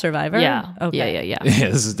split on up. Survivor? Yeah. Okay. Yeah. yeah,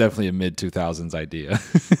 this is definitely a mid 2000s idea.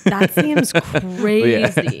 That seems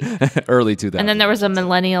crazy. Early 2000s. And then there was a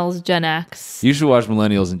Millennials, Gen X. You should watch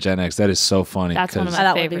Millennials and Gen X. That is so funny. That's one of 'cause my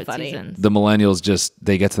That would be favorite funny. seasons. the Millennials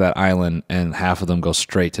they get to that island and half of them go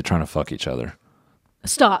straight to trying to fuck each other.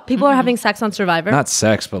 Stop. People are having sex on Survivor. Not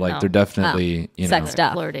sex, but like No. they're definitely, Sex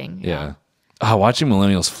stuff. Flirting. Yeah. Oh, watching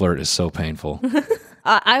Millennials flirt is so painful.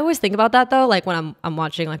 I always think about that though, like when I'm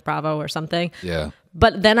watching like Bravo or something. Yeah.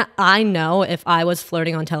 But then I know if I was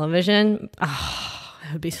flirting on television,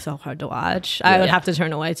 it would be so hard to watch. I would have to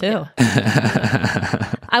turn away too.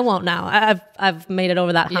 I won't now. I've made it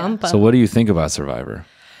over that hump. But So what do you think about Survivor?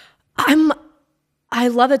 I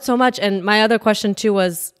love it so much. And my other question too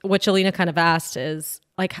was, which Alina kind of asked, is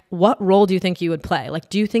like, what role do you think you would play? Like,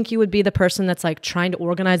 do you think you would be the person that's like trying to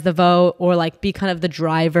organize the vote, or like be kind of the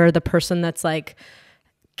driver, the person that's like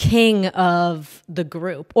king of the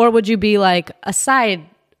group, or would you be like a side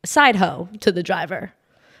hoe to the driver,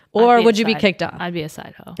 or would you be kicked off? I'd be a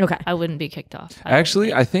side hoe. Okay. I wouldn't be kicked off.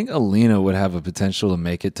 Actually, I think Alina would have a potential to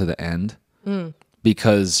make it to the end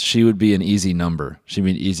because she would be an easy number. She'd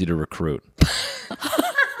be easy to recruit.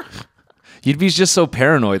 You'd be just so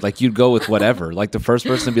paranoid. Like, you'd go with whatever. Like, the first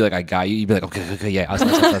person to be like, I got you. You'd be like, okay, yeah. Us.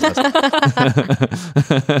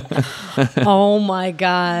 Oh my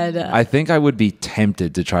God. I think I would be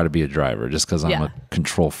tempted to try to be a driver just because I'm Yeah. a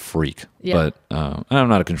control freak. Yeah. But I'm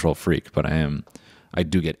not a control freak, but I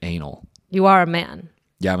do get anal. You are a man.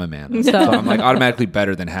 Yeah, I'm a man. So I'm like automatically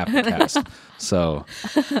better than half the cast. So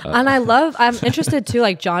And I'm interested too,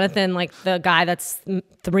 like Jonathan, like the guy that's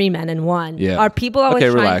 3 men in 1. yeah. Are people always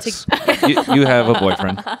okay, trying relax. to... you have a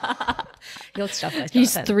boyfriend. You'll stuff like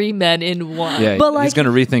He's Jonathan. 3 men in 1. Yeah, But, he's like- going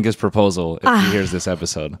to rethink his proposal if he hears this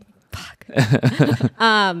episode.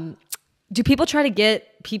 Do people try to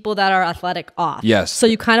get people that are athletic off? Yes. So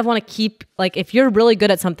you kind of want to keep, like, if you're really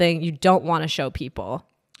good at something, you don't want to show people.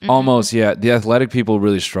 Almost, yeah. The athletic people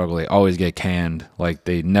really struggle. They always get canned. Like,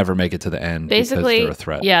 they never make it to the end Basically, because they're a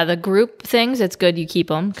threat. yeah, the group things, it's good you keep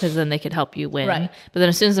them because then they could help you win. Right. But then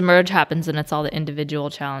as soon as the merge happens, then it's all the individual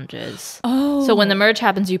challenges. Oh. So when the merge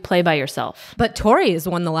happens, you play by yourself. But Tori has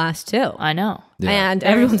won the last 2. I know. Yeah. And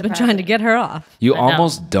everyone's been trying to get her off. You I know.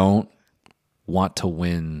 almost don't want to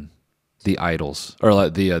win the idols or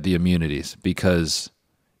like the immunities because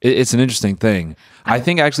it's an interesting thing. I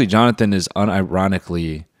think actually Jonathan is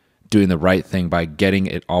unironically doing the right thing by getting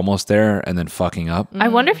it almost there and then fucking up. I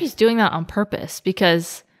wonder if he's doing that on purpose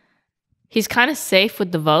because he's kind of safe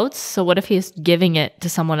with the votes. So what if he's giving it to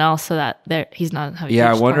someone else so that he's not having Yeah,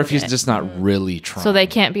 I huge wonder if he's target? just not really trying. So they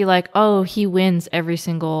can't be like, oh, he wins every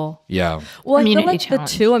single. Yeah. Well, I feel Immunity like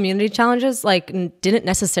challenge. the 2 immunity challenges like didn't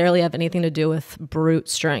necessarily have anything to do with brute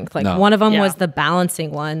strength. Like No. one of them Yeah. was the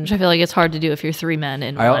balancing one. Which I feel like it's hard to do if you're 3 men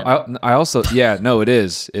in one. I also no, it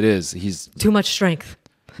is. He's Too much strength.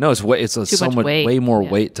 no, it's so much much weight. way more Yeah.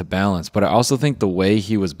 weight to balance. But I also think the way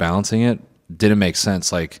he was balancing it didn't make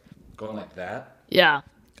sense. Like going like that. Yeah.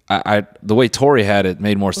 I the way Tori had it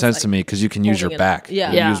made more sense to me because you can use your holding it back. up.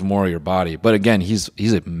 Yeah. You Yeah. use more of your body. But again, he's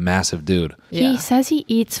a massive dude. He says he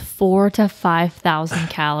eats 4,000 to 5,000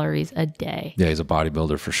 calories a day. Yeah, he's a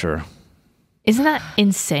bodybuilder for sure. Isn't that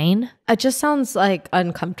insane? It just sounds like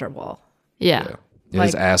uncomfortable. Yeah. Yeah,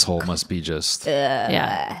 his Like- asshole must be just.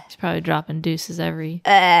 Yeah. He's probably dropping deuces every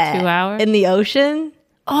 2 hours. In the ocean?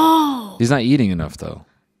 Oh. He's not eating enough though.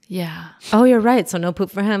 Yeah. Oh, you're right. So no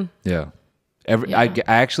poop for him. Yeah. I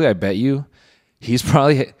bet you he's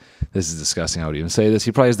probably, this is disgusting. I would even say this.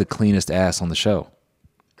 He probably has the cleanest ass on the show.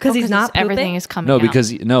 Because he's not pooping? everything is coming No, out.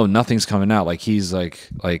 because nothing's coming out. Like he's like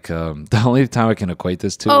the only time I can equate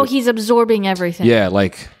this to. Oh, he's absorbing everything. yeah,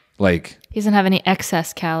 like He doesn't have any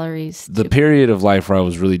excess calories. the period of life where I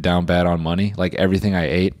was really down bad on money. Like everything I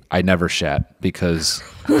ate, I never shat because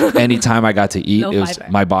anytime I got to eat, No it was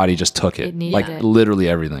fiber. my body just took it. It needed Like it. literally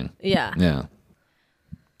everything. Yeah. Yeah.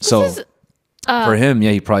 So for him,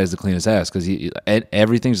 yeah, he probably has the cleanest ass because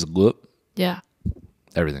everything's Yeah.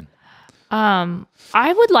 everything.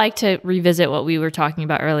 I would like to revisit what we were talking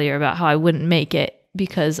about earlier about how I wouldn't make it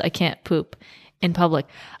because I can't poop in public.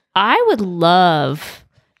 I would love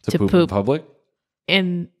to poop in poop public.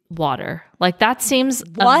 in water. Like that seems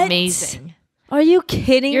What? amazing. Are you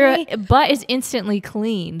kidding Your me? butt is instantly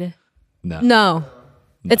cleaned. No.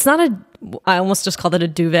 It's not a, I almost just called it a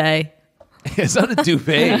duvet. It's not a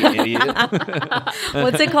duvet, you idiot.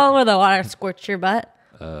 What's it called where the water squirts your butt?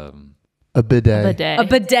 A bidet. Bidet. A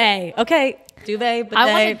bidet. Okay. Duvet, bidet.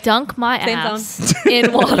 I want to dunk my Same ass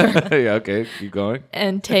in water Yeah, okay, keep going.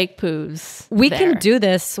 and take poos. We there. can do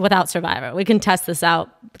this without Survivor. We can test this out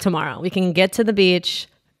tomorrow. We can get to the beach.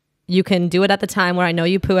 You can do it at the time where I know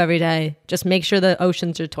you poo every day. Just make sure the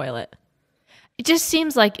ocean's your toilet. It just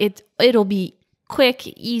seems like it'll be quick,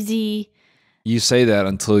 easy. You say that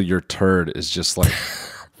until your turd is just like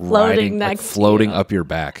Floating riding, next to floating you. up your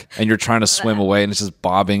back, and you're trying to swim away, and it's just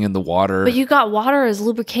bobbing in the water. But you got water as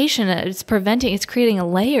lubrication. It's creating a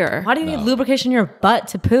layer. Why do you need lubrication in your butt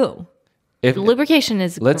to poo? If Lubrication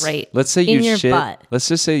is great. let's say In you your shit. butt. Let's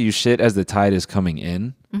just say you shit as the tide is coming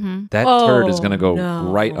in. That Oh, turd is gonna go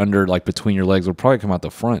no. right under, like between your legs. It'll probably come out the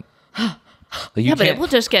front. Like you Yeah, but it can't- will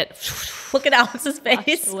just get Look at Alex's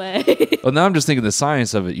face. away. Well, now I'm just thinking the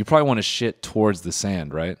science of it. You probably want to shit towards the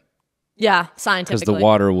sand, right? Yeah, Because scientifically. the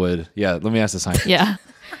water would. Yeah, let me ask the scientist. Yeah.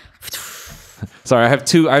 Sorry, I have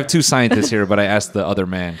two scientists here, but I asked the other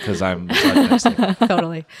man because I'm misogynistic.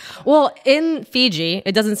 Totally. Well, in Fiji,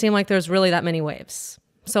 it doesn't seem like there's really that many waves.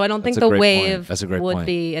 So I don't think That's a the great point. wave That's a great would point.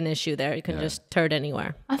 be an issue there. You can just turd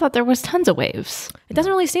anywhere. I thought there was tons of waves. It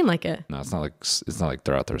doesn't really seem like it. No, it's not like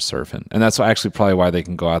they're out there surfing, and that's actually probably why they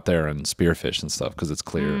can go out there and spearfish and stuff because it's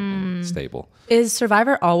clear and stable. Is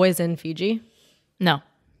Survivor always in Fiji? No.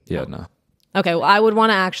 Yeah, no. Okay, well, I would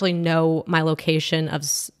want to actually know my location of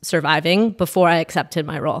surviving before I accepted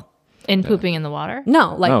my role. In pooping in the water?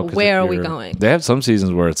 No, like No, 'cause where if are we you're- going? They have some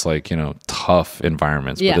seasons where it's like tough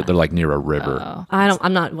environments, Yeah. but they're like near a river.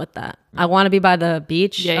 I'm not with that. I want to be by the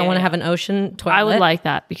beach. Yeah, I want to yeah. have an ocean toilet. I would like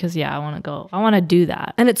that because, I want to go. I want to do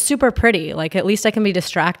that. and it's super pretty. Like at least I can be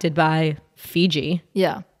distracted by Fiji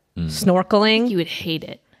Yeah. snorkeling. You would hate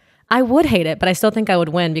it. I would hate it, but I still think I would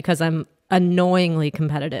win because I'm annoyingly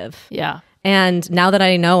competitive. Yeah. And now that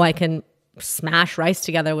I know I can smash rice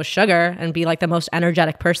together with sugar and be like the most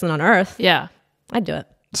energetic person on earth, Yeah. I'd do it.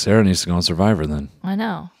 Sarah needs to go on Survivor then. I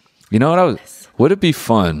know. You know what? Would it be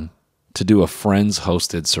fun to do a friends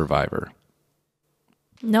hosted Survivor?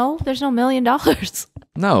 No, there's no $1 million.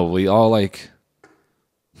 No, we all like.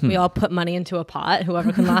 We all put money into a pot.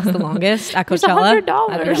 Whoever can last the longest at There's Coachella, $100.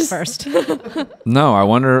 I don't know first. No, I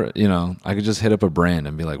wonder. I could just hit up a brand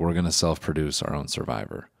and be like, we're gonna self-produce our own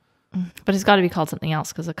Survivor. But it's got to be called something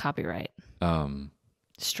else because of copyright. Um,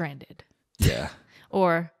 Stranded. yeah.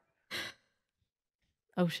 Or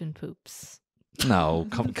ocean poops. No,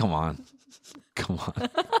 come on, come on.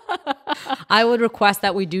 I would request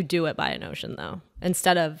that we do it by an ocean though,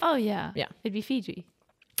 instead of Oh, yeah. Yeah. It'd be Fiji.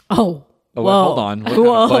 oh. Oh, wait, hold on. What kind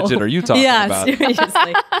of budget are you talking Yeah, about? seriously.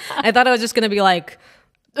 I thought it was just going to be like,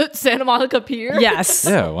 Santa Monica Pier? yes.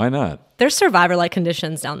 Yeah, why not? There's Survivor-like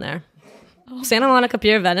conditions down there. Santa Monica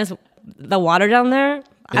Pier, Venice, the water down there.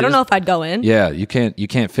 I don't is- know if I'd go in. Yeah, you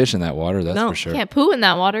can't fish in that water. That's No, for sure. Can't poo in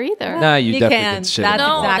that water either. Nah, you You definitely can. can shit. That's in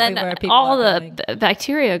No, that water. exactly then where people all are the going.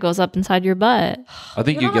 bacteria goes up inside your butt. I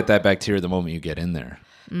think you get that bacteria the moment you get in there.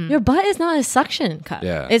 Your butt is not a suction cup.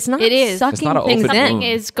 Yeah. It's not It is. sucking It's not an things open in. Something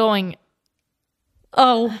is going.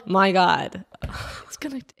 Oh my God. It's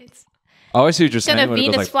gonna. It's. Oh, I see what you're It's saying. gonna when it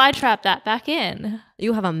goes Venus flytrap that back in.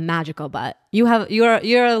 You have a magical butt. You're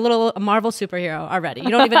a little Marvel superhero already. You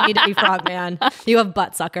don't even need to be Frogman. You have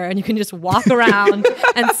butt sucker, and you can just walk around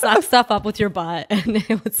and suck stuff up with your butt, and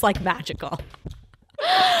it's like magical.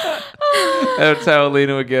 That's how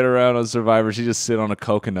Alina would get around on Survivor. She'd just sit on a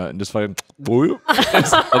coconut and just fucking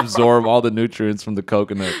just absorb all the nutrients from the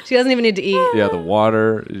coconut. She doesn't even need to eat. Yeah, the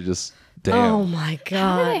water. You just damn. Oh my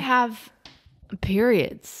How do they god. have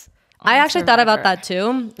periods? I on actually thought about Survivor? that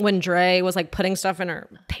too when Dre was like putting stuff in her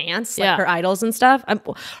pants, like Yeah. her idols and stuff.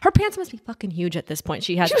 Her pants must be fucking huge at this point.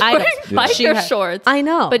 She has idols. Biker She had- shorts. I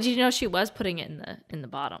know. But you know she was putting it in the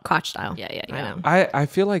bottom. Crotch style. Yeah. I know. I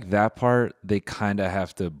feel like that part they kind of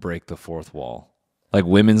have to break the fourth wall. Like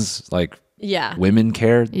women's Yeah. women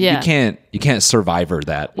care. Yeah. You can't Survivor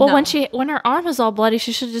that. Well, No. when her arm was all bloody,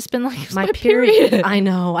 she should have just been like, "It's My my period. period." I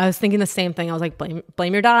know. I was thinking the same thing. I was like,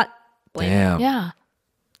 blame your dot. Blame Damn. Yeah,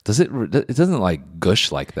 Does it? It doesn't like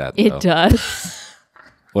gush like that. it though. does.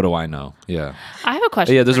 What do I know? Yeah. I have a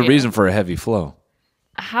question. Yeah. There's for a you. reason for a heavy flow.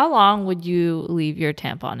 How long would you leave your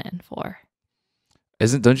tampon in for?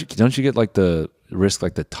 Don't you get like the risk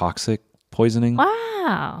like the toxic poisoning? Wow.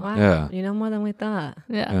 Wow. Yeah. You know more than we thought.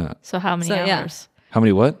 Yeah. Yeah. So how many So, yeah. hours? How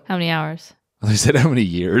many what? How many hours? They said how many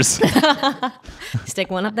years? Stick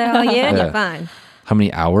one up there all year and Yeah. you're fine. How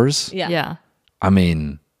many hours? Yeah. Yeah. I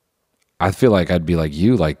mean, I feel like I'd be like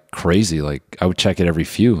you, like crazy. Like I would check it every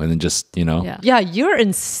few and then just, Yeah. Yeah, you're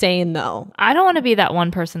insane though. I don't want to be that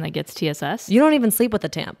one person that gets TSS. You don't even sleep with the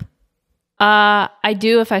tamp. I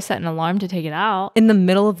do if I set an alarm to take it out. In the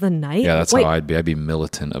middle of the night? yeah, that's Wait, how I'd be. I'd be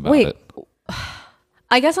militant about wait. it.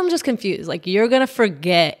 I guess I'm just confused. Like you're gonna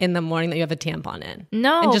forget in the morning that you have a tampon in.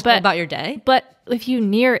 No, And just go but about your day. But if you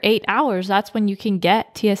near 8 hours, that's when you can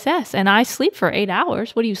get TSS. And I sleep for 8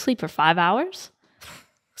 hours. What do you sleep for 5 hours?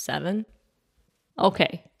 7.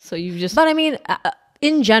 Okay, so you just But I mean,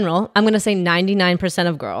 in general, I'm gonna say 99%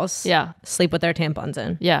 of girls yeah. sleep with their tampons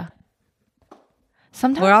in. Yeah.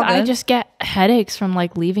 Sometimes We're all I good. just get headaches from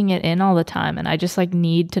like leaving it in all the time and I just like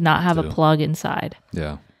need to not have a plug inside.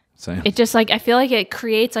 Yeah, same. It just like I feel like it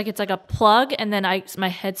creates like it's like a plug and then my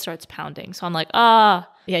head starts pounding. So I'm like, I'm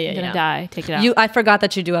gonna die. Take it out. I forgot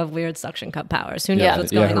that you do have weird suction cup powers. Who knows yeah,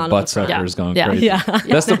 what's yeah, going her on? butt in the front? sucker is going Yeah. crazy. Yeah.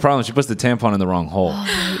 That's the problem. She puts the tampon in the wrong hole.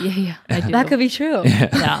 yeah, I do. That could be true.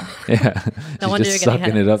 yeah. Yeah, No she's wonder just you're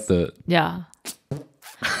getting sucking it up the. Yeah.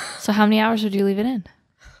 So how many hours would you leave it in?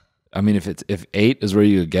 I mean, if 8 is where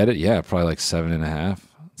you get it, yeah, probably like 7.5,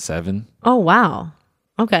 7. Oh wow.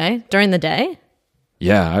 Okay. During the day?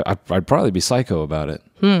 Yeah, I'd probably be psycho about it.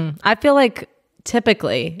 I feel like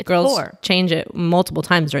typically girls 4. change it multiple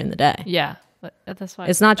times during the day. Yeah. But that's why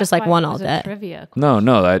It's not just that's like why one it all was a day. Trivia. No,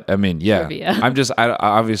 I mean, yeah. Trivia. I'm just, I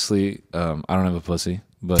obviously, I don't have a pussy,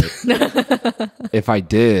 but if I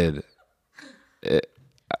did,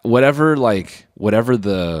 whatever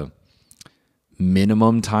the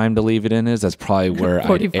minimum time to leave it in is, that's probably where I'd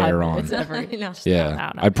 45 err on. minutes every.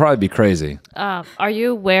 Yeah, No. I'd probably be crazy. Are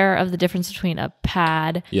you aware of the difference between a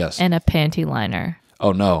pad Yes. and a panty liner?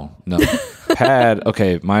 Oh no. Pad.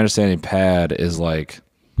 Okay, my understanding, pad is like,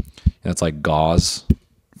 it's like gauze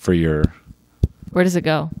for your. Where does it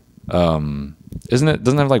go? Doesn't it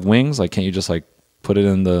have like wings? Like, can't you just like put it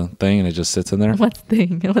in the thing and it just sits in there? What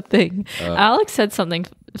thing? What thing? Alex said something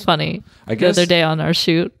funny I the guess- other day on our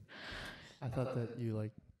shoot. I thought that you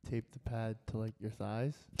like taped the pad to like your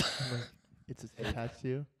thighs. And, like it's attached to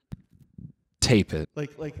you. Tape it.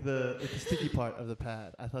 Like the sticky part of the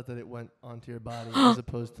pad. I thought that it went onto your body as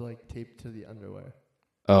opposed to like taped to the underwear.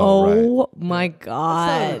 Oh, right. Oh my That's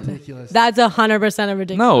god. ridiculous. That's 100%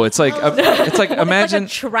 ridiculous. No, it's like imagine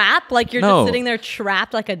Like a trap, like you're No. just sitting there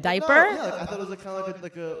trapped like a diaper. No, yeah, like, I thought it was like kind of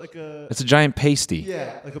like a it's a giant pasty,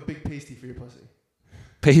 yeah, like a big pasty for your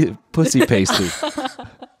pussy. pussy pasty.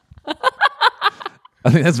 I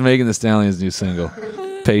think that's Megan Thee Stallion's new single,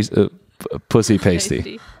 pussy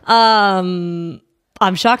pasty. I'm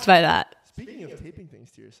shocked by that. Speaking of taping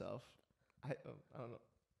things to yourself, I don't know.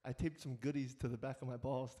 I taped some goodies to the back of my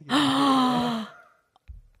balls. To get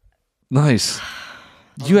Nice.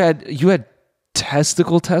 You had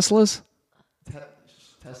testicle Teslas.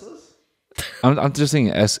 Teslas? I'm just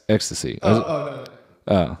thinking ecstasy. Oh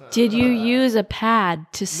no. Did you use a pad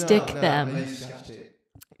to stick I them? used scotch tape.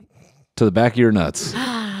 To the back of your nuts.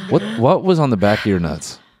 What was on the back of your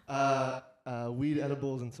nuts? Weed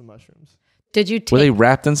edibles and some mushrooms Did you Were they tape?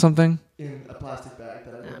 wrapped in something? in a plastic bag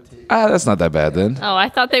that I would tape. That's not that bad then. Oh, I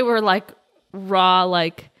thought they were like raw,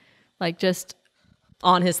 like just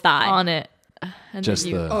On his thigh. on it. And Just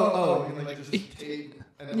then you, the And like just tape.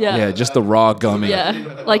 And yeah. just the raw gummy.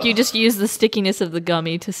 Yeah, like you just use the stickiness of the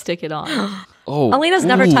gummy to stick it on. Alina's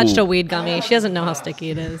never ooh. touched a weed gummy. She doesn't know how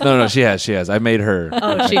sticky it is. No, she has. I made her.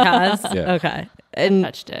 Oh, she has? Yeah. Okay. And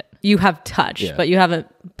Touched it. you have touched, Yeah. but you haven't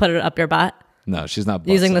put it up your butt No, she's not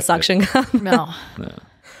using the butt-sucked it. suction gum No.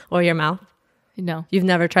 or your mouth. No. You've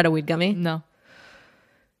never tried a weed gummy? No.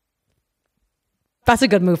 That's a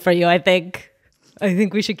good move for you, I think. I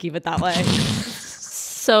think we should keep it that way.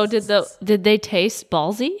 So did they taste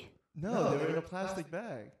ballsy? No, they were in a plastic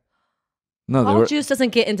bag. No, they Ball were juice doesn't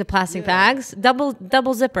get into plastic bags.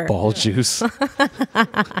 Double zipper. ball juice.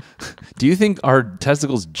 Do you think our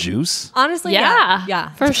testicles juice? Honestly, Yeah. yeah.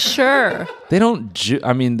 For sure. They don't.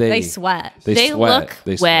 I mean, They sweat. They sweat. look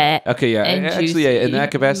They sweat. wet Okay, yeah. and Actually, yeah, in juicy.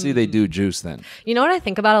 that capacity, they do juice. Then You know what I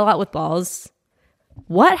think about a lot with balls?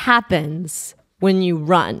 What happens when you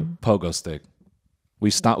run? pogo stick. We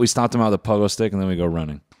stomp them out with a pogo stick, and then we go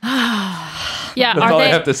running. Yeah. That's all I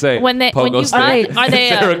have to say. When Pogo you stick. run, are they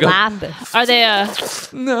Sarah goes, are they a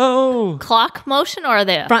No. clock motion or are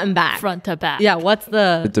they a Front and back. front to back? Yeah, what's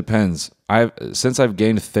the... It depends. Since I've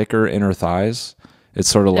gained thicker inner thighs, it's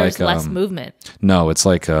sort of There's like less movement. No, it's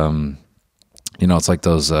like it's like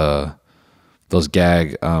those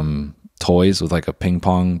gag toys with like a ping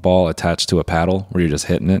pong ball attached to a paddle where you're just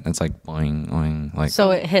hitting it. And it's like boing, boing, like.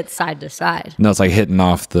 So it hits side to side. No, it's like hitting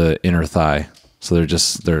off the inner thigh. So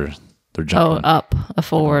they're Oh, jumping. up a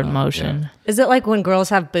forward motion. Is it like when girls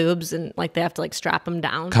have boobs and like they have to like strap them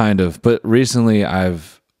down? Kind of, but recently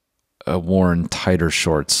I've worn tighter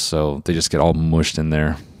shorts, so they just get all mushed in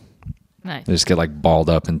there. Nice. They just get like balled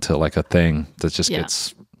up into like a thing that just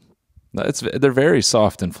gets. They're very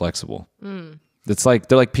soft and flexible. It's like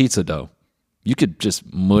they're like pizza dough. You could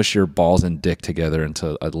just mush your balls and dick together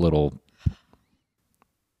into a little.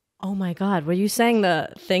 Oh my God. Were you saying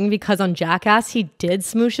the thing because on Jackass he did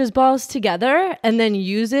smoosh his balls together and then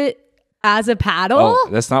use it as a paddle? Oh,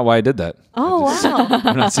 that's not why I did that. Oh, wow.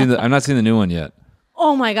 I'm not seeing the new one yet.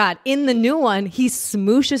 Oh my God. In the new one, he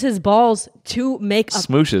smooshes his balls to make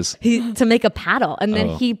a paddle. And then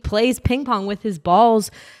Oh. he plays ping pong with his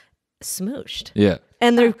balls smooshed. Yeah,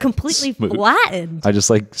 And they're completely Smoosh. flattened. I just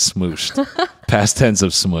like smooshed. Past tense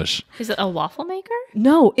of smush. Is it a waffle maker?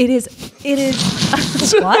 No, it is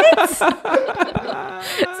what? Is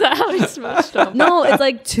that how he smushed them? No, it's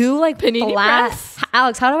like two like Panini flat. press?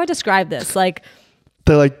 Alex, how do I describe this? Like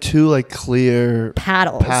They're like two like clear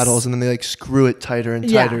paddles. and then they like screw it tighter and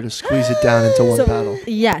Yeah. tighter to squeeze it down into one paddle.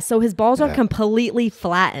 Yeah, so his balls are Yeah. completely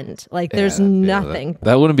flattened. Like there's Yeah, nothing.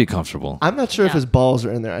 that wouldn't be comfortable. I'm not sure if Yeah. his balls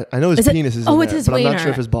are in there. I know his Is it- penis is oh, in it's there, his but wiener. I'm not sure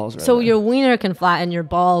if his balls are So in there. your wiener can flatten, your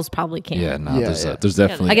balls probably can't. Yeah, no, Yeah, there's yeah. there's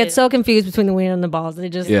definitely. I get so confused between the wiener and the balls. They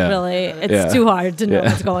just it's Yeah. too hard to know Yeah.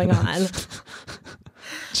 what's going on.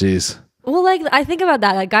 Jeez. Well, like I think about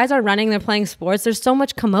that. Like guys are running, they're playing sports. There's so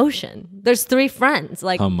much commotion. There's three friends.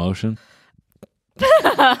 Like Motion.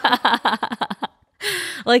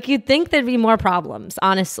 like you'd think there'd be more problems,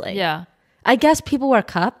 honestly. Yeah. I guess people wear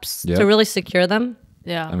cups Yep. to really secure them.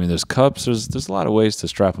 Yeah. I mean, there's cups. There's a lot of ways to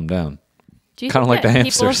strap them down. Do you kinda think like the that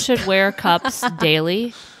people hamsters. should wear cups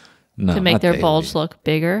daily No, to make not their daily. bulge look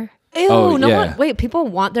bigger? Ew, Oh, no yeah. one. Wait, people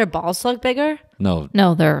want their balls to look bigger? No,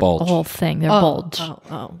 No, they're Bulge. the whole thing. They're bulge.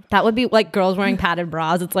 Oh. That would be like girls wearing padded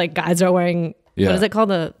bras. It's like guys are wearing, Yeah. what is it called?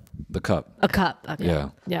 the cup. A cup. Okay. Yeah.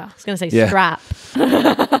 Yeah. I was going to say Yeah. strap.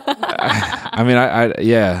 I mean, I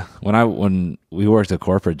yeah. When we worked a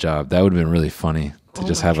corporate job, that would have been really funny to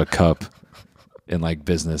just have a cup in like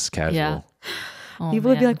business casual. Yeah. Oh, People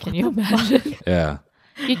would be man, like, can you imagine? Yeah.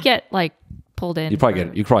 You'd get like pulled in. You probably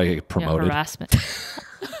for, get yeah, promoted. harassment.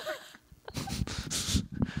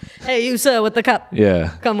 Hey, you sir with the cup.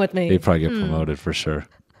 Yeah. Come with me. You'd probably get promoted for sure.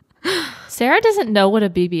 Sarah doesn't know what a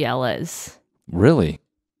BBL is. Really?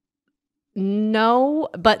 No,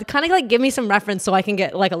 but kind of like give me some reference so I can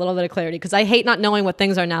get like a little bit of clarity because I hate not knowing what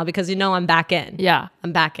things are now because you know I'm back in. Yeah.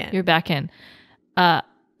 I'm back in. You're back in. A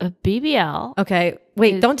BBL. Okay.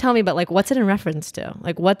 Wait, don't tell me, but like what's it in reference to?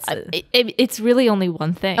 Like what's It's really only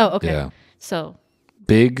one thing. Oh, okay. Yeah. So,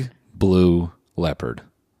 Big blue leopard.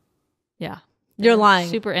 yeah. You're lying.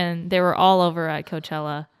 Super in. They were all over at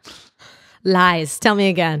Coachella. Lies. Tell me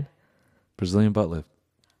again. Brazilian butt lift.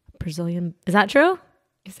 Brazilian. Is that true?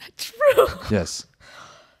 Is that true? Yes.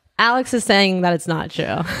 Alex is saying that it's not true.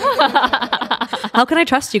 How can I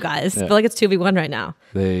trust you guys? I feel like it's 2v1 right now.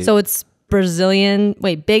 So it's Brazilian.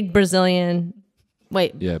 Wait, big Brazilian.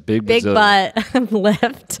 Wait, yeah, big butt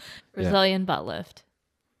lift. Brazilian butt lift.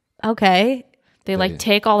 Okay. They like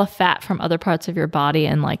take all the fat from other parts of your body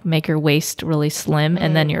and like make your waist really slim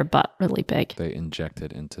and then your butt really big. They inject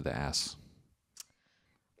it into the ass.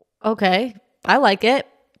 Okay. I like it.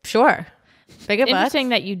 Sure. Bigger butts. Interesting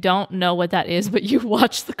that you don't know what that is, but you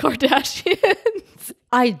watch the Kardashians.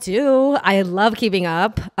 I do. I love keeping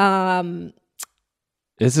up.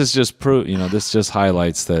 This is just proof. This just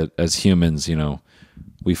highlights that as humans,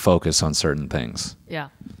 we focus on certain things. Yeah.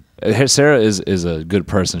 Sarah is a good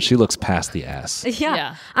person. She looks past the ass.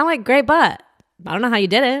 Yeah. I'm like, great butt. I don't know how you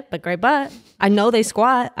did it, but great butt. I know they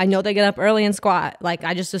squat. I know they get up early and squat. Like,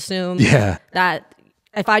 I just assume that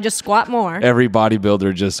if I just squat more. Every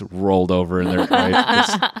bodybuilder just rolled over in their grave.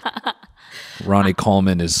 Ronnie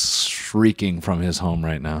Coleman is shrieking from his home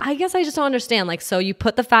right now. I guess I just don't understand. Like, so you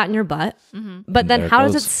put the fat in your butt, but then how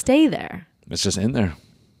does it stay there? It's just in there.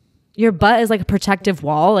 Your butt is like a protective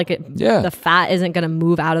wall. Like the fat isn't going to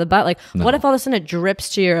move out of the butt. Like what if all of a sudden it drips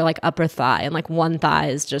to your like upper thigh and like one thigh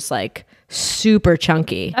is just like super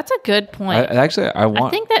chunky? That's a good point. I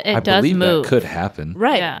think that it does move. That could happen.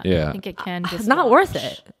 Right. Yeah. I think it can. It's not worth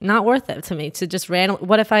it. Not worth it to me to just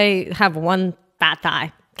what if I have one fat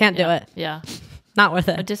thigh? Can't do it. Yeah. Not worth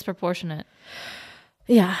A it. disproportionate.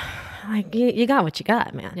 Yeah. Like you got what you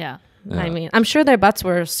got, man. Yeah. I mean, I'm sure their butts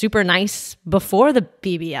were super nice before the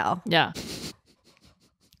BBL. Yeah.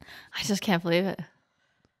 I just can't believe it.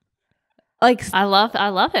 Like, I love it.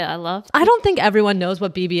 I don't think everyone knows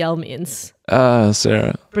what BBL means.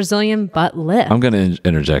 Sarah. Brazilian butt lift. I'm going to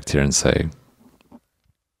interject here and say,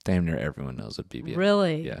 damn near everyone knows what BBL is.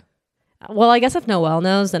 Really? Yeah. Well, I guess if Noel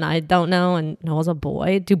knows, then I don't know, and Noel's a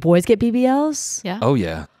boy. Do boys get BBLs? Yeah. Oh,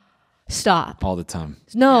 yeah. Stop. All the time.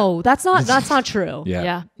 No, that's not true. Yeah.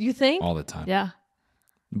 Yeah. You think? All the time. Yeah.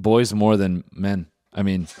 Boys more than men. I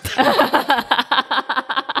mean.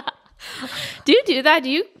 Do you do that? Do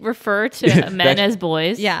you refer to men as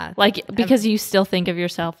boys? Yeah. Like, because you still think of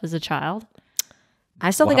yourself as a child?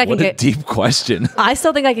 I still think I can what a deep question. I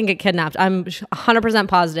still think I can get kidnapped. I'm 100%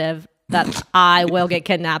 positive that I will get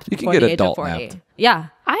kidnapped You can before get the age of adult 40. napped. Yeah.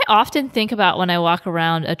 I often think about when I walk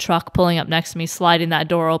around a truck pulling up next to me, sliding that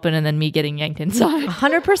door open, and then me getting yanked inside.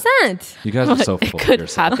 100%. You guys are so It full of could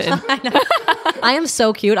yourself. happen. I am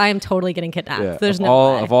so cute. I am totally getting kidnapped. Yeah. There's of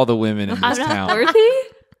no way. all the women in I'm this not town. worthy.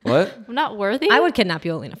 What? I'm not worthy. I would kidnap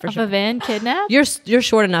you, Alina, for of sure. a van kidnap. You're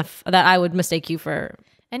short enough that I would mistake you for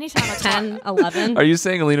Anytime I talk. 10, 11. Are you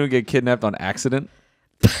saying Alina would get kidnapped on accident?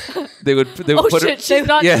 They would Oh put shit, her, she's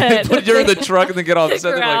not yeah, dead. they put her in the truck and then get off the Kick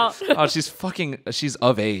set. her They're like, oh, she's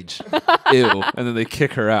of age. Ew. And then they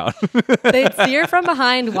kick her out. They'd see her from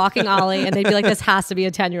behind walking Ollie, and they'd be like, this has to be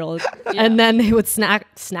a 10-year-old. And then they would snack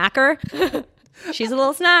her. She's a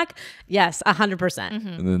little snack. Yes, 100%.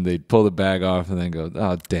 And then they'd pull the bag off and then go,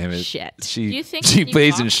 oh, damn it. Shit. You think She when you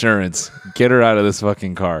pays walk- insurance. Get her out of this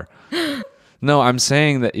fucking car. No, I'm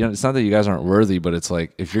saying that, it's not that you guys aren't worthy, but it's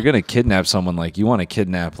like, if you're going to kidnap someone, like, you want to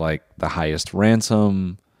kidnap, like, the highest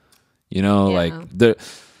ransom, like,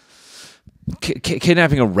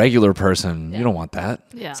 kidnapping a regular person, you don't want that.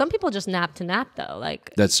 Yeah. Some people just nap to nap, though.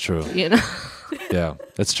 Like, That's true. Yeah,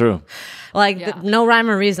 that's true. like Yeah. no rhyme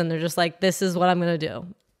or reason. They're just like, this is what I'm going to do.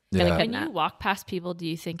 Yeah. Gonna When kidnap. you walk past people, do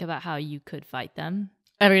you think about how you could fight them?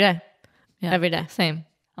 Every day. Yeah. Every day. Same.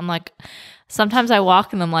 I'm like, sometimes I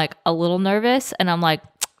walk and I'm like a little nervous and I'm like,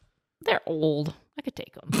 they're old. I could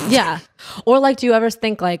take them. Yeah. Or like, do you ever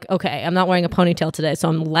think like, okay, I'm not wearing a ponytail today, so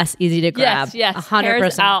I'm less easy to grab. Yes, 100%.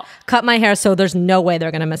 hair's out. Cut my hair so there's no way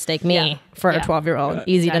they're going to mistake me for a 12-year-old.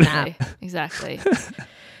 Easy to nap. Exactly.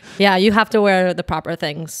 Yeah, you have to wear the proper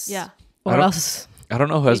things. Yeah. Or else. I don't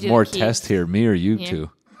know who has do more the keys. tests here, me or you two.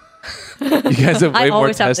 You guys have I way more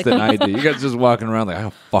always have tests the than I do. You guys just walking around like,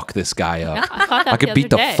 I'll fuck this guy up. I thought that I could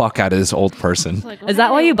beat the other day. fuck out of this old person. Like, Is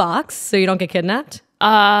that why you box? So you don't get kidnapped?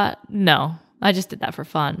 No. I just did that for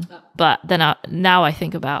fun. But then now I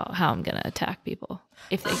think about how I'm going to attack people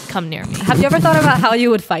if they come near me. Have you ever thought about how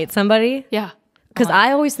you would fight somebody? Yeah. Because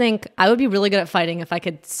I always think I would be really good at fighting if I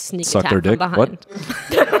could sneak Suck attack their from dick? behind. What?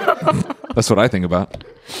 That's what I think about.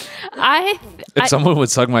 If someone would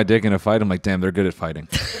suck my dick in a fight, I'm like, damn, they're good at fighting.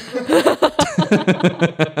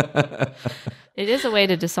 It is a way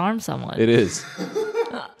to disarm someone. It is.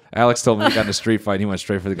 Alex told me he got in a street fight. He went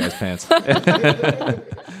straight for the guy's pants.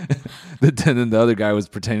 Then the other guy was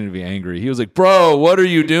pretending to be angry. He was like, bro, what are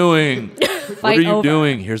you doing? What are you over.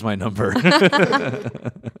 doing? Here's my number.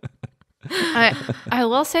 I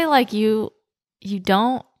will say, like, you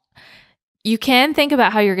can think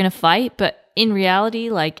about how you're going to fight, but in reality,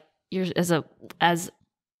 like, you're if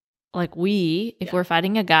we're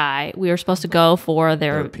fighting a guy, we are supposed to go for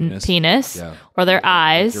their penis Yeah. or their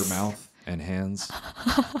eyes. Your mouth and hands.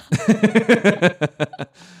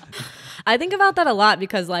 I think about that a lot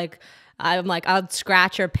because like I'm like I'll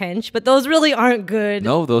scratch or pinch, but those really aren't good.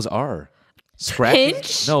 No, those are. Scratch?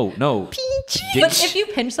 Pinch? No. But if you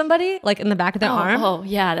pinch somebody like in the back of their arm, Oh,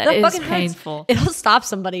 yeah, that that is fucking hurts. painful. It'll stop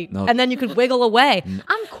somebody, No. and then you could wiggle away.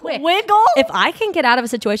 I'm quick. Wiggle. If I can get out of a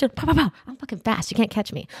situation, pow, pow, pow, I'm fucking fast. You can't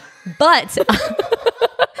catch me. But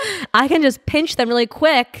I can just pinch them really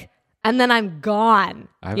quick, and then I'm gone.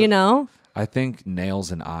 You know. I think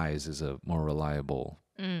nails and eyes is a more reliable.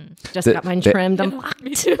 Just got mine trimmed.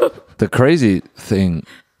 Me too. The crazy thing,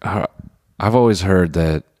 I've always heard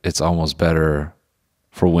that it's almost better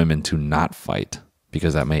for women to not fight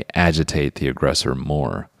because that may agitate the aggressor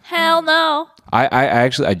more. Hell no. I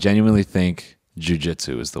genuinely think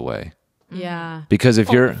jujitsu is the way. Yeah. Because if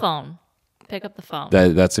Pull you're the phone. Pick up the phone.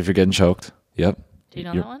 that's if you're getting choked. Yep. Do you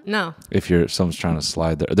know You're- that one? No. If someone's trying to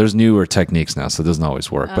slide there's newer techniques now, so it doesn't always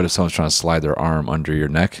work. But if someone's trying to slide their arm under your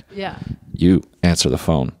neck, Yeah. you answer the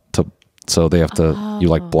phone so they have to you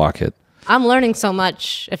like block it. I'm learning so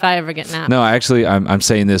much if I ever get napped. No, actually, I'm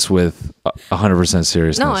saying this with 100%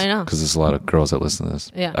 seriousness. No, I know. Because there's a lot of girls that listen to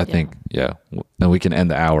this. Yeah, I think, then we can end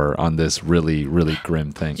the hour on this really, really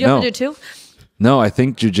grim thing. Do you have to do two? No, I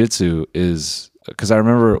think jujitsu is, because I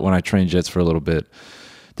remember when I trained jits for a little bit,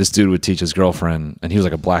 this dude would teach his girlfriend, and he was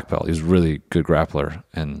like a black belt. He was a really good grappler.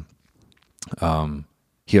 And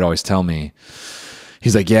he'd always tell me,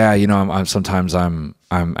 he's like, yeah, you know,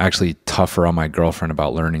 I'm actually tougher on my girlfriend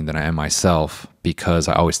about learning than I am myself, because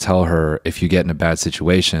I always tell her, if you get in a bad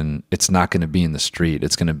situation, it's not going to be in the street.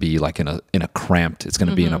 It's going to be like in a cramped, it's going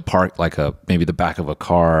to be in a park, like maybe the back of a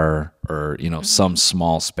car, or, you know, some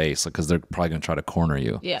small space, because they're probably going to try to corner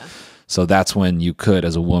you. Yeah. So that's when you could,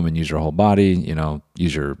 as a woman, use your whole body, you know,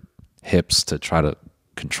 use your hips to try to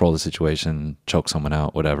control the situation, choke someone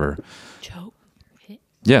out, whatever. Choke.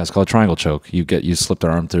 Yeah, it's called a triangle choke. You slip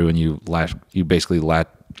their arm through, and you basically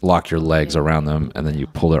lock your legs around them, and then you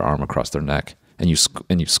pull their arm across their neck, and you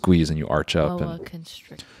squeeze and you arch up. Boa And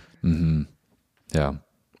constrictor. yeah,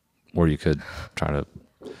 or you could try to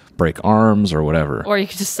break arms or whatever. Or you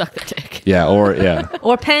could just suck the dick. Yeah, or yeah.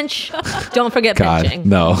 Or pinch. Don't forget God, pinching.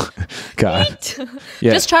 no, God.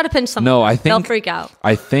 Yeah. Just try to pinch someone. No, I they'll think freak out.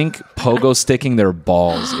 I think pogo sticking their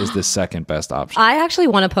balls is the second best option. I actually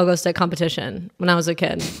won a pogo stick competition when I was a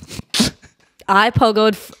kid. I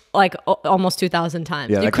pogoed like almost 2,000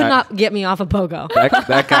 times. Yeah, you that could guy- not get me off a pogo.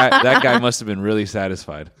 That guy must have been really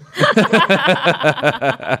satisfied.